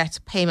amidst that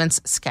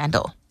payments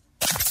scandal.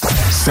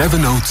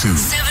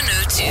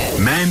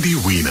 702. Mandy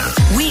Wiener.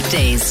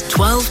 Weekdays,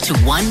 12 to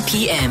 1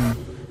 p.m.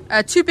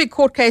 Two big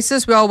court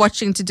cases we are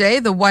watching today.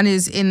 The one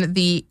is in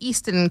the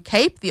Eastern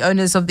Cape. The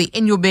owners of the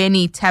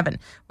Enyobeni Tavern,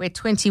 where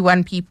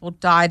 21 people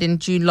died in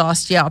June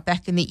last year, are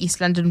back in the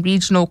East London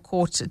Regional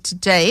Court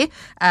today.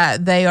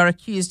 They are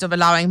accused of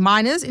allowing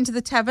minors into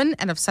the tavern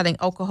and of selling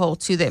alcohol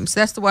to them. So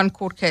that's the one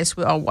court case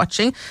we are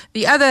watching.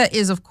 The other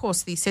is, of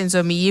course, the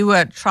Senzo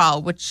Miyiwa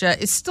trial, which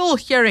is still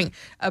hearing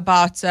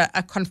about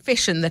a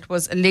confession that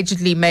was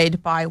allegedly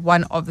made by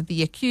one of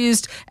the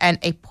accused and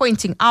a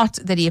pointing out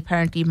that he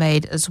apparently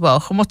made as well.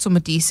 Khomotso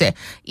Modise,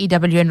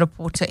 EWN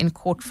reporter in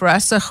court for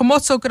us. So,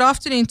 Khomotso, good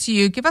afternoon to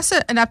you. Give us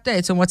an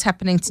update on what's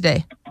happening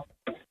today.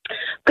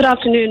 Good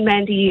afternoon,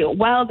 Mandy.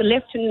 Well, the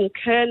Lieutenant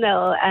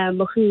Colonel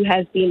who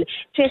has been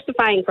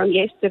testifying from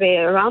yesterday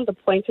around the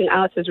pointing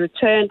out has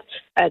returned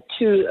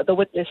to the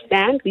witness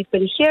stand. We've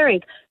been hearing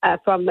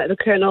from the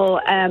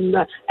Colonel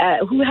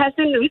who has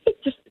been really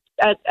just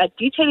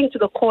detailing to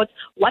the court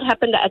what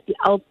happened at the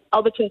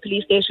Alberton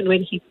police station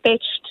when he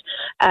fetched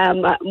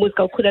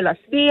Musco Kulela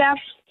Sbia.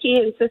 He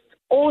insists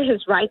all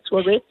his rights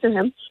were read to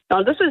him.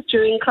 Now, this was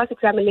during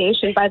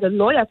cross-examination by the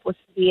lawyer for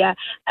Sbia,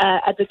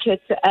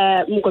 Advocate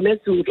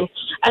Mngomezulu.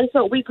 And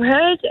so we've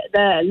heard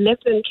the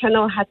Lieutenant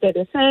Colonel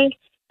Hatebe saying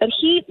that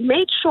he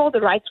made sure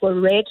the rights were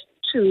read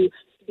to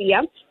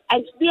Sbia,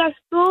 and Sbia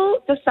still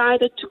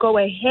decided to go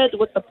ahead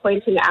with the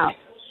pointing out.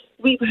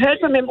 We've heard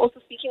from him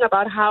also speaking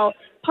about how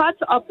parts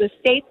of the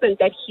statement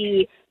that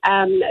he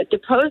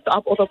deposed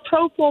of, or the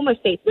pro forma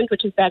statement,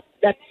 which is that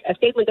a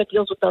statement that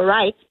deals with the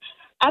rights,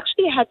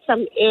 actually had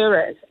some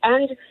errors.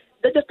 And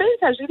the defense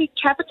has really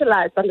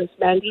capitalized on this,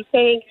 Mandy,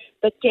 saying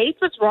the date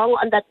was wrong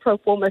on that pro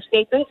forma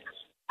statement,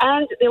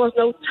 and there was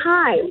no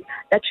time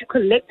that you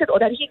collected or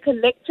that he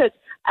collected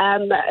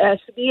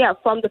Sbia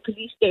from the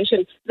police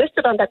station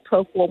listed on that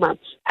pro forma.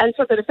 And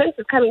so the defense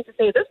is coming to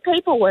say this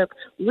paperwork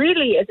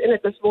really is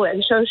inadmissible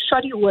and shows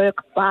shoddy work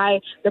by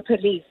the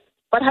police.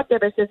 But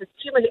Hatebe says it's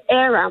human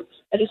error,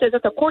 and he says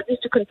that the court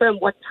needs to confirm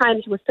what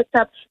time he was picked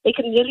up. They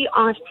can merely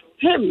ask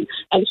him,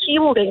 and he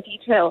will then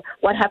detail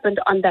what happened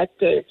on that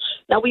day.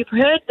 Now, we've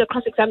heard the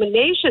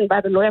cross-examination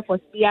by the lawyer for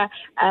Sbia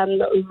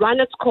run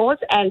its course,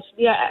 and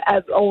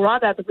Sbia, or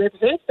rather the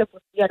representative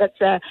for Sbia, that's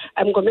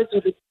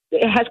Mngomezulu,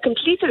 has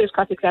completed his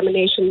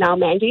cross-examination now,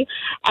 Mandy.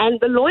 And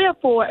the lawyer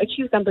for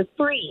accused number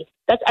 3,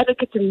 that's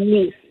Advocate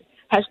Mies,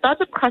 has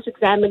started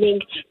cross-examining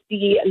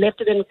the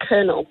Lieutenant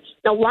Colonel.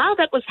 Now, while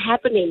that was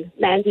happening,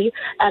 Mandy,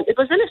 it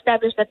was then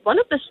established that one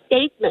of the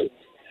statements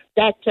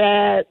that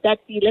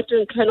the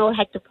Lieutenant Colonel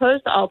had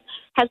deposed of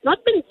has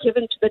not been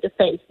given to the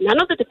defense. None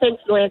of the defense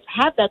lawyers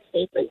have that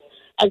statement.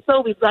 And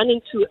so we've run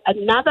into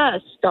another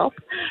stop,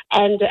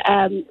 and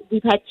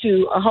we've had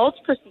to halt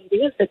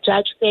proceedings, the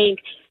judge saying,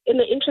 in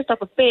the interest of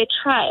a fair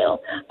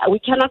trial, we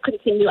cannot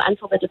continue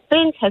until the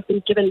defense has been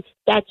given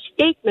that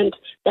statement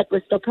that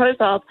was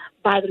deposed of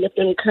by the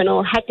Lieutenant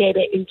Colonel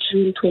Hatebe in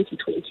June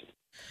 2020.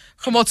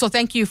 Khomotso,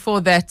 thank you for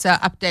that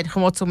update.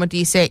 Khomotso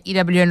Modise,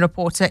 EWN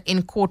reporter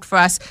in court for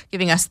us,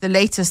 giving us the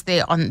latest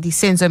there on the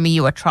Senzo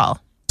Miyiwa trial.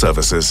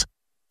 Services.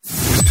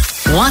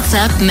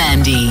 WhatsApp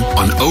Mandy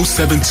on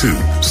 072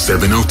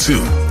 702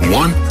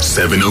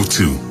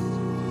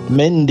 1702.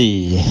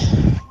 Mandy,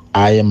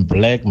 I am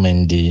black,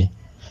 Mandy,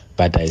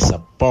 but I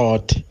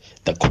support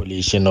the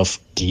coalition of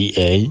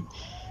DA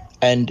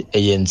and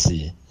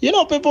ANC. You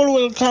know, people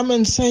will come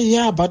and say,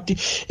 yeah, but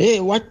hey,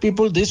 what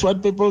people this,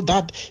 what people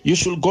that, you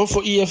should go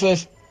for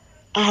EFF.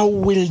 I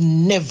will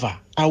never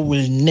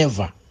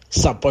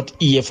support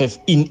EFF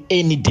in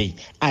any day.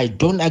 I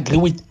don't agree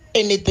with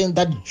anything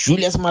that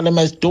Julius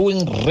Malema is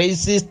doing,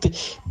 racist,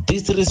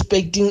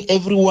 disrespecting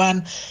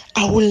everyone.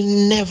 I will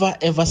never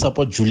ever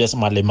support Julius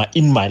Malema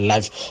in my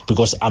life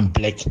because I'm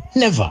black.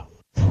 Never.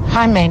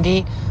 Hi,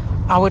 Mandy.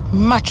 I would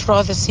much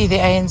rather see the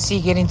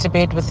ANC get into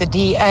bed with the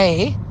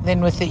DA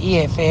than with the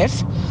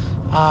EFF.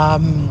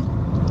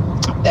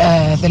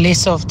 The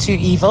lesser of two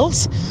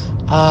evils.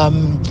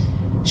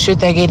 Should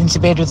they get into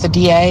bed with the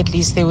DA, at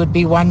least there would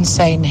be one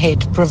sane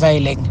head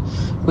prevailing.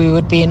 We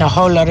would be in a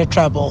whole lot of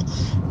trouble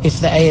if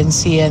the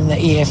ANC and the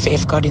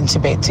EFF got into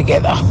bed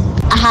together.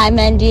 Hi,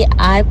 Mandy.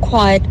 I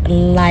quite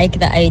like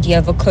the idea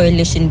of a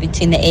coalition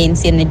between the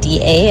ANC and the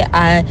DA.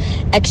 I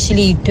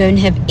actually don't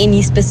have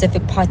any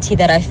specific party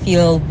that I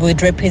feel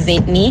would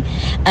represent me.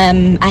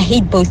 I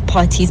hate both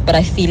parties, but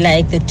I feel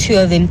like the two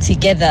of them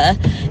together,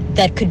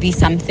 that could be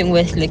something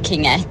worth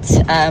looking at,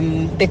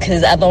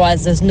 because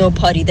otherwise there's no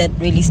party that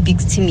really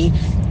speaks to me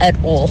at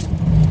all.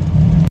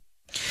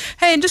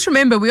 Hey, and just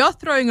remember, we are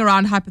throwing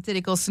around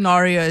hypothetical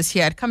scenarios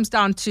here. It comes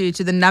down to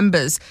the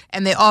numbers,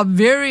 and there are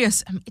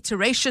various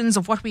iterations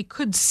of what we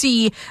could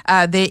see.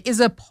 There is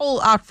a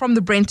poll out from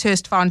the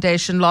Brenthurst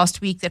Foundation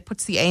last week that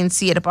puts the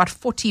ANC at about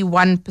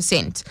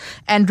 41%.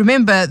 And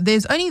remember,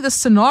 there's only the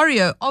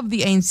scenario of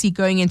the ANC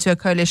going into a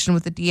coalition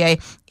with the DA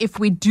if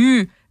we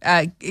do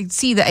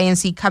see the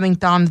ANC coming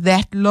down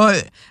that low.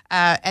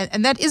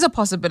 And that is a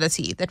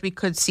possibility that we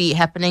could see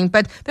happening.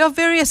 But there are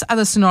various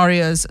other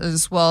scenarios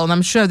as well. And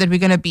I'm sure that we're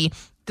going to be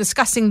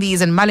discussing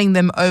these and mulling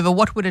them over.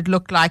 What would it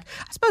look like?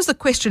 I suppose the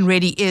question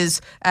really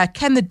is,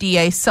 can the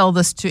DA sell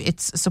this to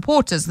its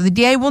supporters? The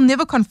DA will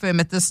never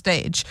confirm at this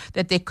stage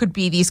that there could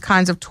be these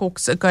kinds of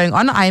talks going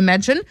on, I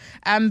imagine,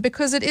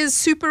 because it is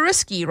super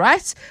risky,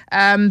 right?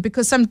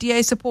 Because some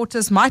DA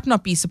supporters might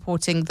not be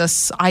supporting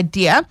this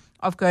idea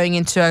of going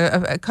into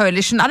a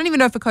coalition. I don't even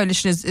know if a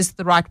coalition is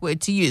the right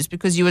word to use,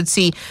 because you would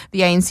see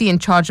the ANC in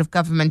charge of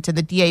government and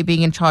the DA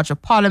being in charge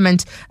of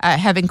parliament,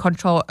 having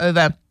control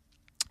over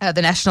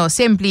the National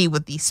Assembly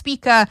with the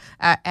Speaker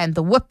and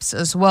the whips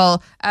as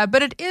well.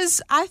 But it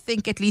is, I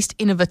think, at least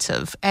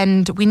innovative.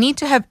 And we need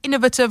to have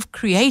innovative,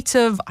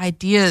 creative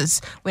ideas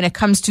when it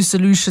comes to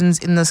solutions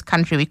in this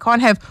country. We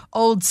can't have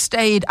old,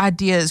 staid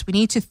ideas. We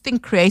need to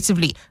think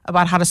creatively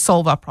about how to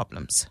solve our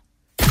problems.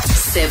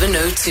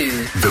 702.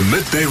 The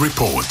Midday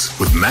Report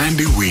with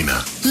Mandy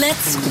Wiener.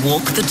 Let's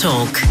walk the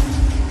talk.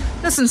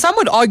 Listen, some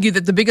would argue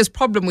that the biggest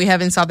problem we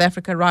have in South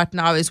Africa right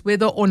now is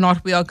whether or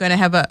not we are going to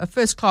have a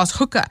first-class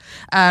hooker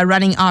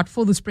running out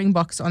for the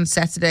Springboks on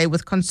Saturday,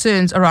 with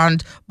concerns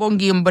around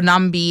Bongi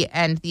Mbonambi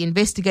and the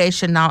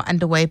investigation now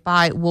underway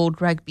by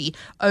World Rugby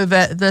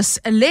over this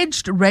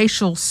alleged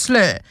racial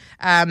slur.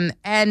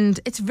 And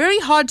it's very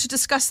hard to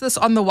discuss this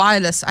on the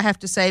wireless, I have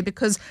to say,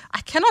 because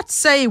I cannot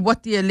say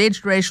what the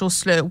alleged racial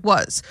slur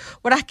was.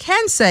 What I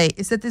can say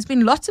is that there's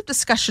been lots of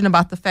discussion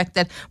about the fact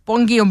that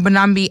Bongi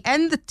Mbonambi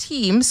and the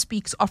team speaks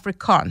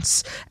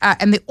Afrikaans.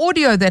 And the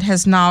audio that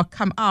has now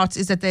come out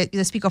is that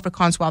they speak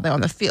Afrikaans while they're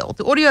on the field.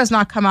 The audio has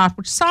now come out,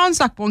 which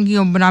sounds like Bongi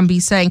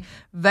Mbonambi saying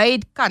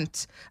 "wyd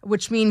kant,"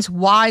 which means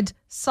wide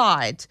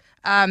side.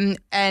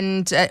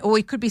 Or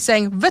he could be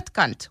saying "wit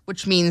kant,"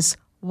 which means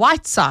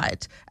white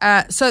side.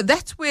 So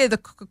that's where the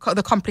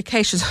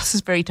complications. This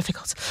is very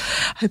difficult.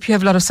 I hope you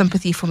have a lot of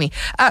sympathy for me.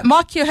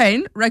 Mark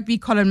Johane, rugby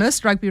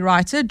columnist, rugby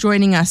writer,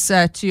 joining us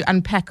to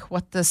unpack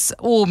what this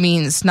all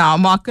means now.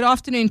 Mark, good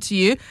afternoon to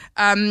you.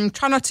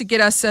 Try not to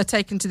get us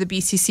taken to the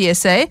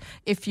BCCSA,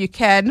 if you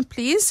can,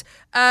 please.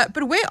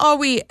 But where are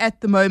we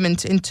at the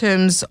moment in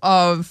terms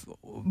of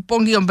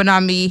Bongi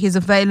Mbonambi, his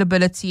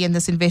availability in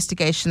this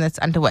investigation that's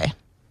underway?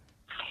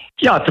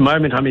 Yeah, at the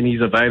moment, I mean,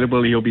 he's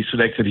available. He'll be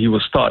selected. He will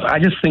start. I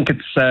just think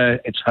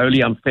it's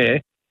wholly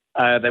unfair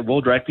that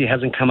World Rugby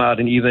hasn't come out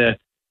and either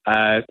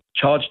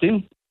charged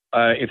him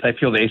if they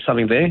feel there is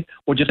something there,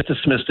 or just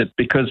dismissed it,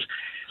 because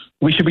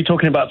we should be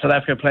talking about South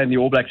Africa playing the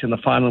All Blacks in the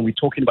final, and we're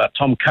talking about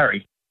Tom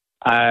Curry,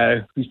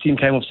 whose team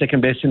came off second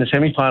best in the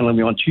semi-final, and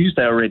we're on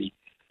Tuesday already.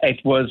 It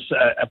was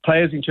a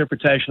player's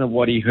interpretation of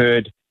what he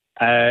heard.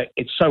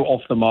 It's so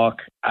off the mark.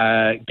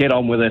 Get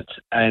on with it,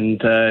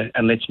 and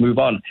let's move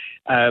on.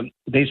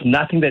 There's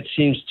nothing that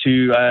seems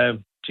to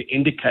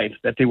indicate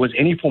that there was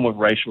any form of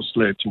racial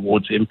slur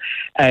towards him.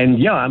 And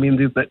yeah, I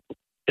mean,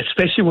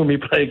 especially when we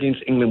play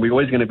against England, we're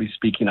always going to be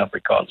speaking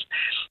Afrikaans.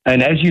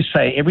 And as you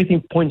say,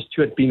 everything points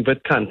to it being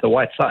wit kant, the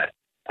white side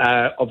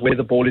of where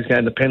the ball is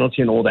going, the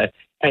penalty and all that,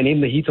 and in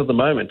the heat of the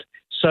moment.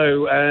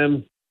 So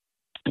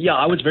yeah,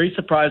 I was very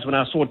surprised when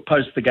I saw it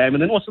post the game,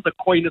 and then also the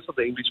coyness of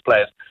the English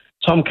players.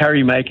 Tom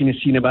Curry making a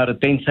scene about it,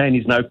 then saying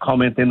he's no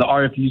comment, then the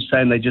RFU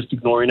saying they're just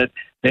ignoring it,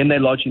 then they're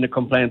lodging a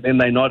complaint, then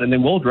they're not, and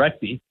then World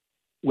Rugby,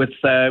 with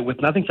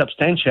nothing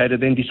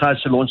substantiated, then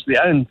decides to launch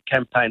their own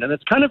campaign. And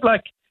it's kind of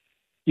like,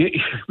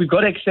 we've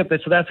got to accept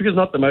that South Africa is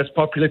not the most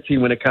popular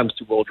team when it comes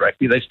to World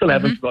Rugby. They still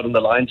haven't forgotten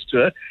the Lions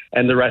tour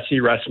and the Rassie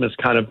Erasmus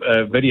kind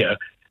of video.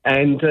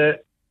 And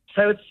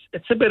so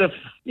it's a bit of,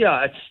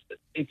 yeah,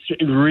 it's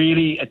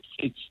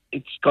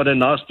got a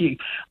nasty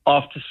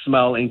after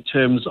smell in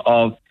terms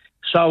of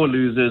sour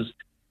losers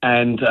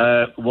and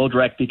World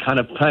Rugby kind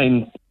of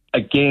playing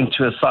again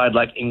to a side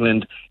like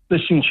England.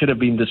 This thing should have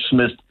been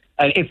dismissed.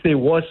 And if there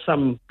was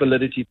some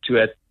validity to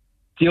it,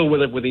 deal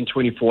with it within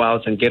 24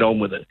 hours and get on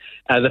with it.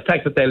 The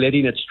fact that they're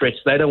letting it stretch,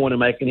 they don't want to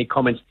make any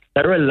comments.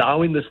 They're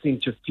allowing this thing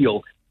to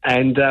feel.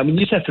 And you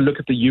just have to look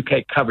at the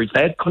UK coverage.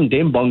 They had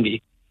condemned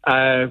Bongi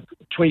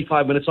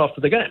 25 minutes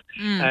after the game.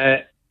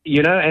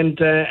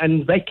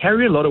 And they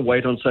carry a lot of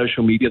weight on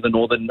social media, the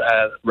Northern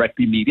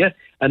Rugby media,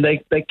 and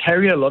they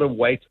carry a lot of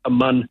weight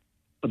among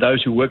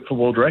those who work for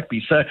World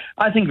Rugby. So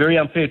I think very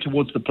unfair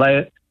towards the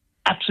player,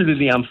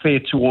 absolutely unfair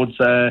towards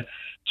South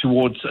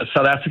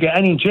Africa.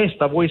 And in jest,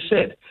 I've always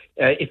said,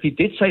 if he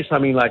did say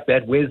something like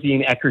that, where's the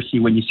inaccuracy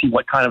when you see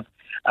what kind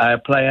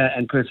of player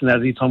and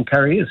personality Tom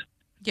Curry is?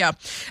 Yeah.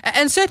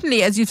 And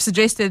certainly, as you've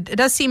suggested, it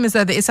does seem as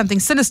though there is something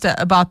sinister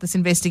about this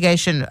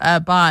investigation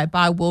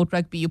by World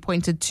Rugby. You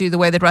pointed to the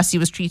way that Rassie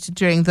was treated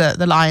during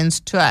the Lions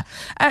tour.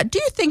 Do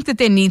you think that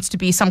there needs to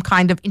be some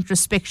kind of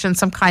introspection,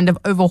 some kind of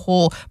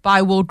overhaul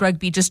by World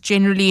Rugby just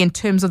generally in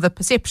terms of the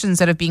perceptions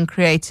that have been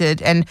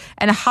created and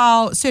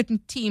how certain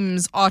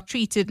teams are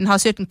treated and how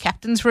certain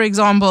captains, for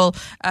example,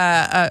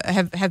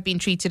 have been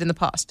treated in the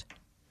past?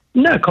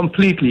 No,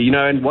 completely.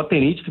 And what there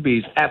needs to be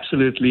is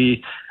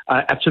absolute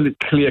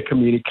clear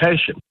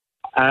communication.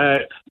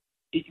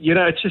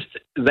 it's just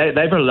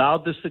they've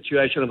allowed this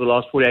situation over the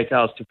last 48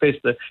 hours to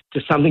fester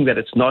to something that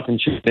it's not and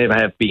should never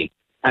have been.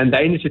 And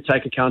they need to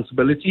take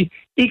accountability.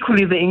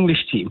 Equally, the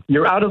English team.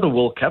 You're out of the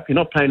World Cup. You're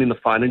not playing in the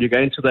final. You're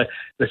going to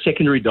the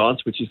secondary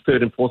dance, which is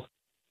third and fourth.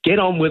 Get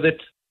on with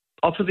it.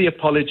 Offer the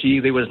apology.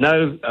 There was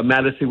no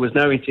malice. There was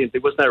no intent.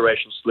 There was no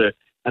racial slur.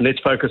 And let's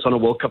focus on a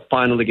World Cup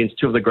final against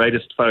two of the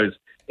greatest foes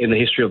in the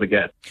history of the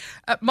game.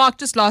 Mark,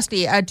 just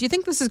lastly, do you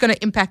think this is going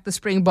to impact the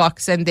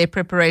Springboks and their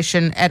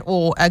preparation at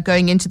all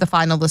going into the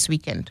final this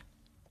weekend?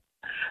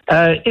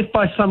 If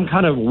by some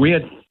kind of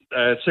weird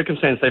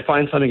circumstance they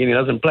find something and he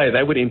doesn't play,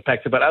 they would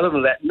impact it. But other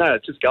than that, no,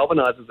 it just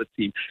galvanizes the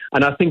team.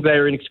 And I think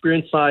they're an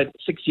experienced side.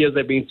 6 years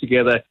they've been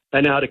together.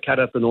 They know how to cut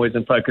out the noise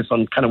and focus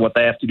on kind of what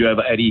they have to do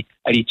over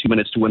 82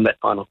 minutes to win that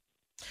final.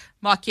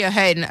 Mark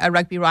Johan, a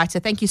rugby writer,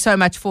 thank you so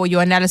much for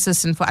your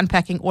analysis and for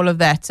unpacking all of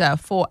that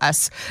for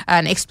us.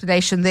 An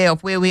explanation there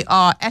of where we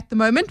are at the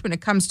moment when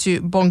it comes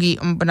to Bongi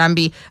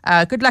Mbonambi.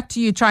 Good luck to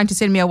you trying to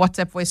send me a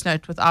WhatsApp voice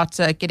note without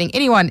getting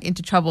anyone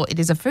into trouble. It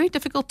is a very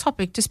difficult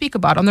topic to speak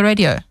about on the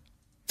radio.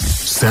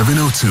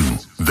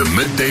 7:02, the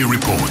Midday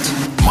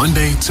Report,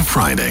 Monday to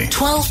Friday.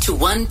 12 to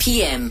 1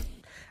 p.m.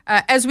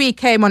 As we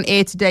came on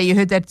air today, you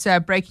heard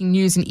that breaking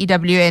news in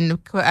EWN,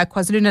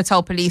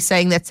 KwaZulu-Natal police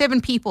saying that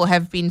 7 people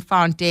have been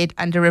found dead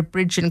under a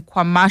bridge in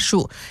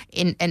KwaMashu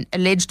in an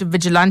alleged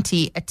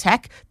vigilante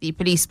attack. The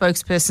police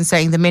spokesperson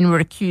saying the men were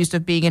accused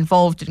of being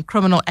involved in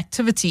criminal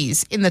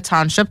activities in the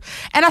township.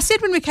 And I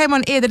said when we came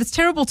on air that it's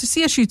terrible to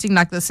see a shooting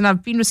like this. And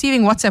I've been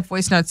receiving WhatsApp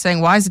voice notes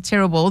saying, why is it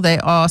terrible? They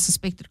are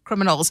suspected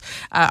criminals.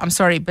 I'm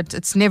sorry, but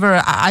it's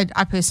never,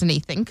 I personally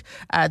think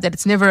that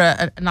it's never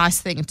a nice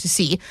thing to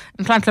see.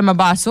 And Nhlanhla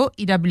Mabaso,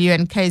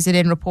 EWN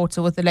KZN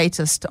reporter with the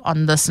latest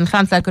on this. And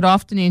Nhlanhla, good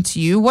afternoon to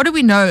you. What do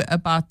we know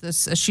about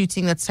this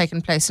shooting that's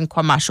taken place in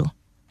KwaMashu?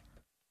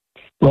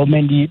 Well,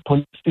 Mandy,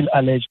 police still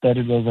allege that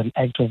it was an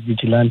act of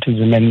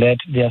vigilantism and that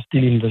they are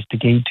still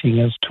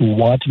investigating as to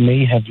what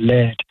may have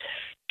led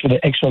to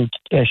the actual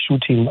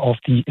shooting of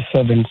the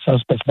 7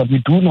 suspects. But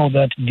we do know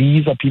that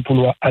these are people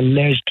who are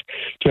alleged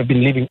to have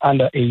been living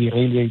under a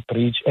railway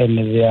bridge, and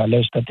they are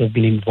alleged that they've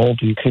been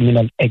involved in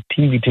criminal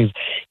activities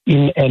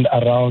in and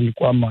around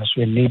KwaMashu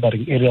and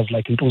neighboring areas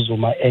like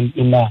Ntuzuma and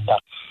Inanda.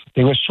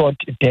 They were shot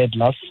dead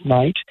last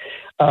night.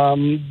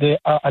 There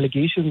are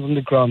allegations on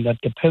the ground that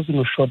the person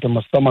who shot them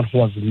was someone who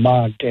was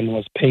mugged and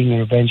was paying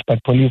revenge,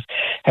 but police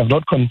have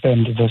not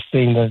confirmed this,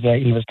 saying that their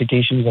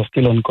investigations are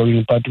still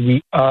ongoing. But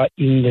we are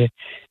in the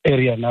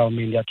area now. I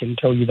mean, I can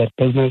tell you that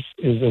business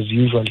is as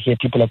usual here.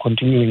 People are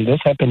continuing. This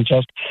happened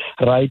just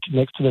right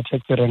next to the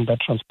taxi rank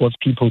that transports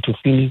people to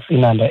Phoenix,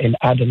 Inanda, and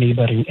other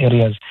neighboring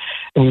areas.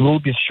 And we will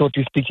be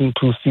shortly speaking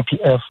to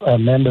CPF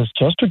members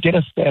just to get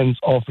a sense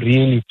of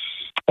really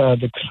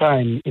the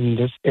crime in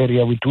this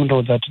area. We do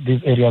know that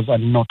these areas are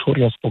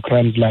notorious for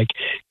crimes like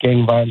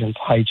gang violence,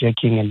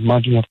 hijacking, and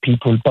mugging of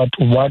people. But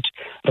what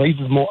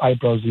raises more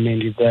eyebrows,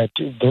 mainly, is that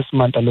this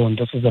month alone,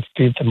 this is the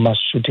 5th mass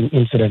shooting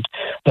incident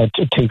that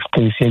takes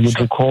place here.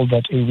 You'd recall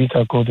that a week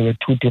ago there were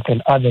 2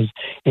 different others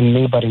in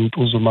neighboring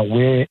Ntuzuma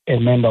where a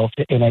member of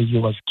the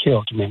NIU was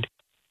killed, Mandy.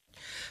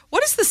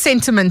 What is the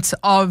sentiment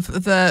of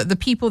the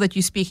people that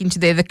you're speaking to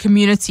there, the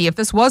community? If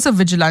this was a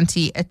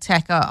vigilante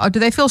attack, do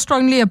they feel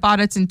strongly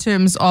about it in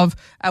terms of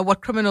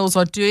what criminals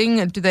are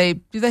doing? Do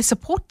they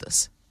support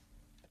this?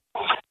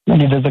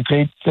 There's a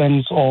great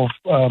sense of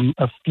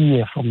a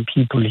fear from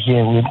people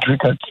here with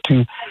regards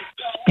to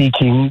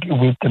speaking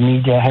with the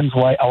media, hence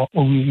why our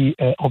only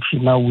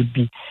option now would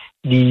be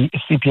the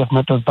CPF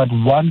methods. But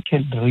one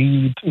can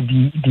read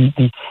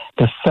the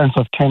sense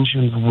of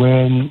tensions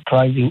when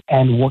driving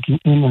and walking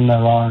in and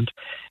around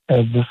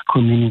this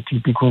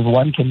community, because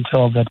one can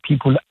tell that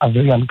people are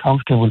very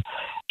uncomfortable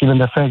given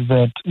the fact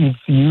that it's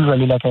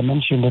usually, like I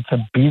mentioned, it's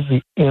a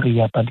busy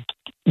area, but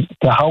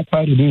how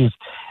quiet it is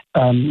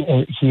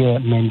here,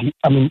 Mandy.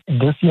 I mean,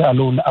 this year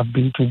alone, I've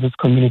been to this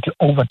community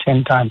over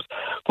 10 times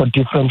for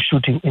different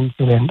shooting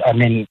incidents. I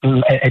mean,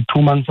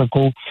 2 months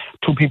ago,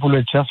 2 people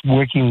were just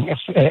working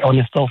on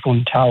a cell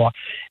phone tower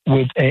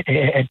with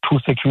 2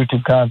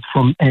 security guards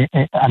from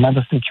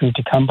another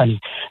security company.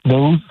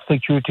 Those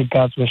security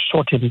guards were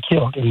shot and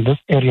killed in this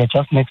area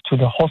just next to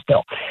the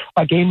hostel.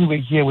 Again, we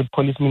were here with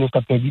Police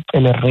Minister Peggy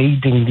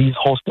raiding these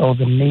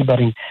hostels and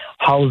neighboring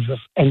houses.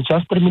 And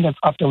just 3 minutes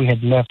after we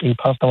had left, a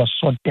pastor was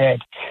shot dead.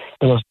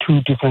 There was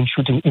 2 different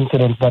shooting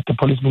incidents that the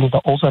police minister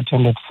also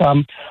attended.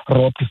 Some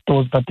robbed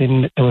stores, but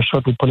then they were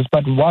shot with police.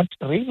 But what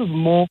raises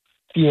more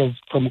fears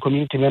from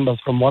community members,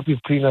 from what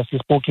we've previously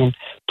spoken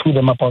to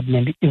them about,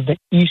 Mandy, is the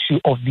issue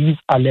of these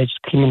alleged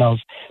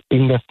criminals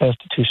being the first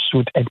to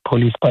shoot at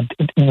police. But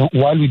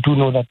while we do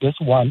know that this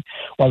one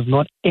was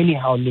not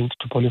anyhow linked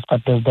to police,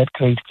 but there's that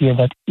great fear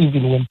that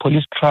even when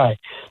police try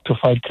to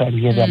fight crime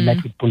here, they're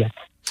met with bullets.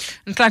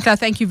 Nhlanhla,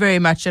 thank you very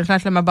much.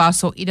 Nhlanhla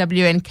Mabaso,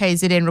 EWN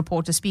KZN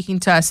reporter, speaking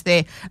to us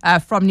there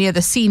from near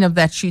the scene of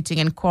that shooting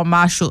in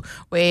KwaMashu,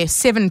 where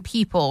 7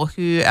 people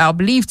who are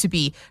believed to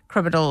be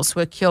criminals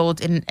were killed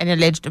in an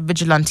alleged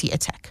vigilante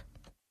attack.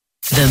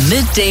 The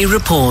Midday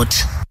Report.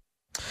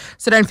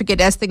 So don't forget,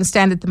 as things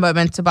stand at the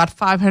moment, about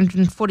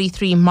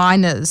 543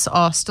 miners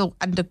are still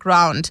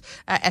underground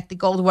at the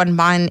Gold One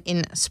mine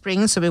in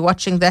Springs. So we're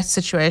watching that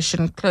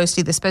situation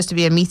closely. There's supposed to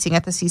be a meeting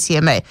at the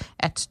CCMA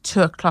at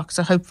 2 o'clock.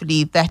 So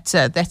hopefully that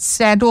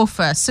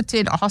standoff,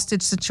 sit-in, a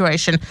hostage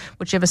situation,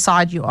 whichever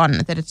side you're on,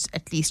 that it's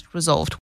at least resolved.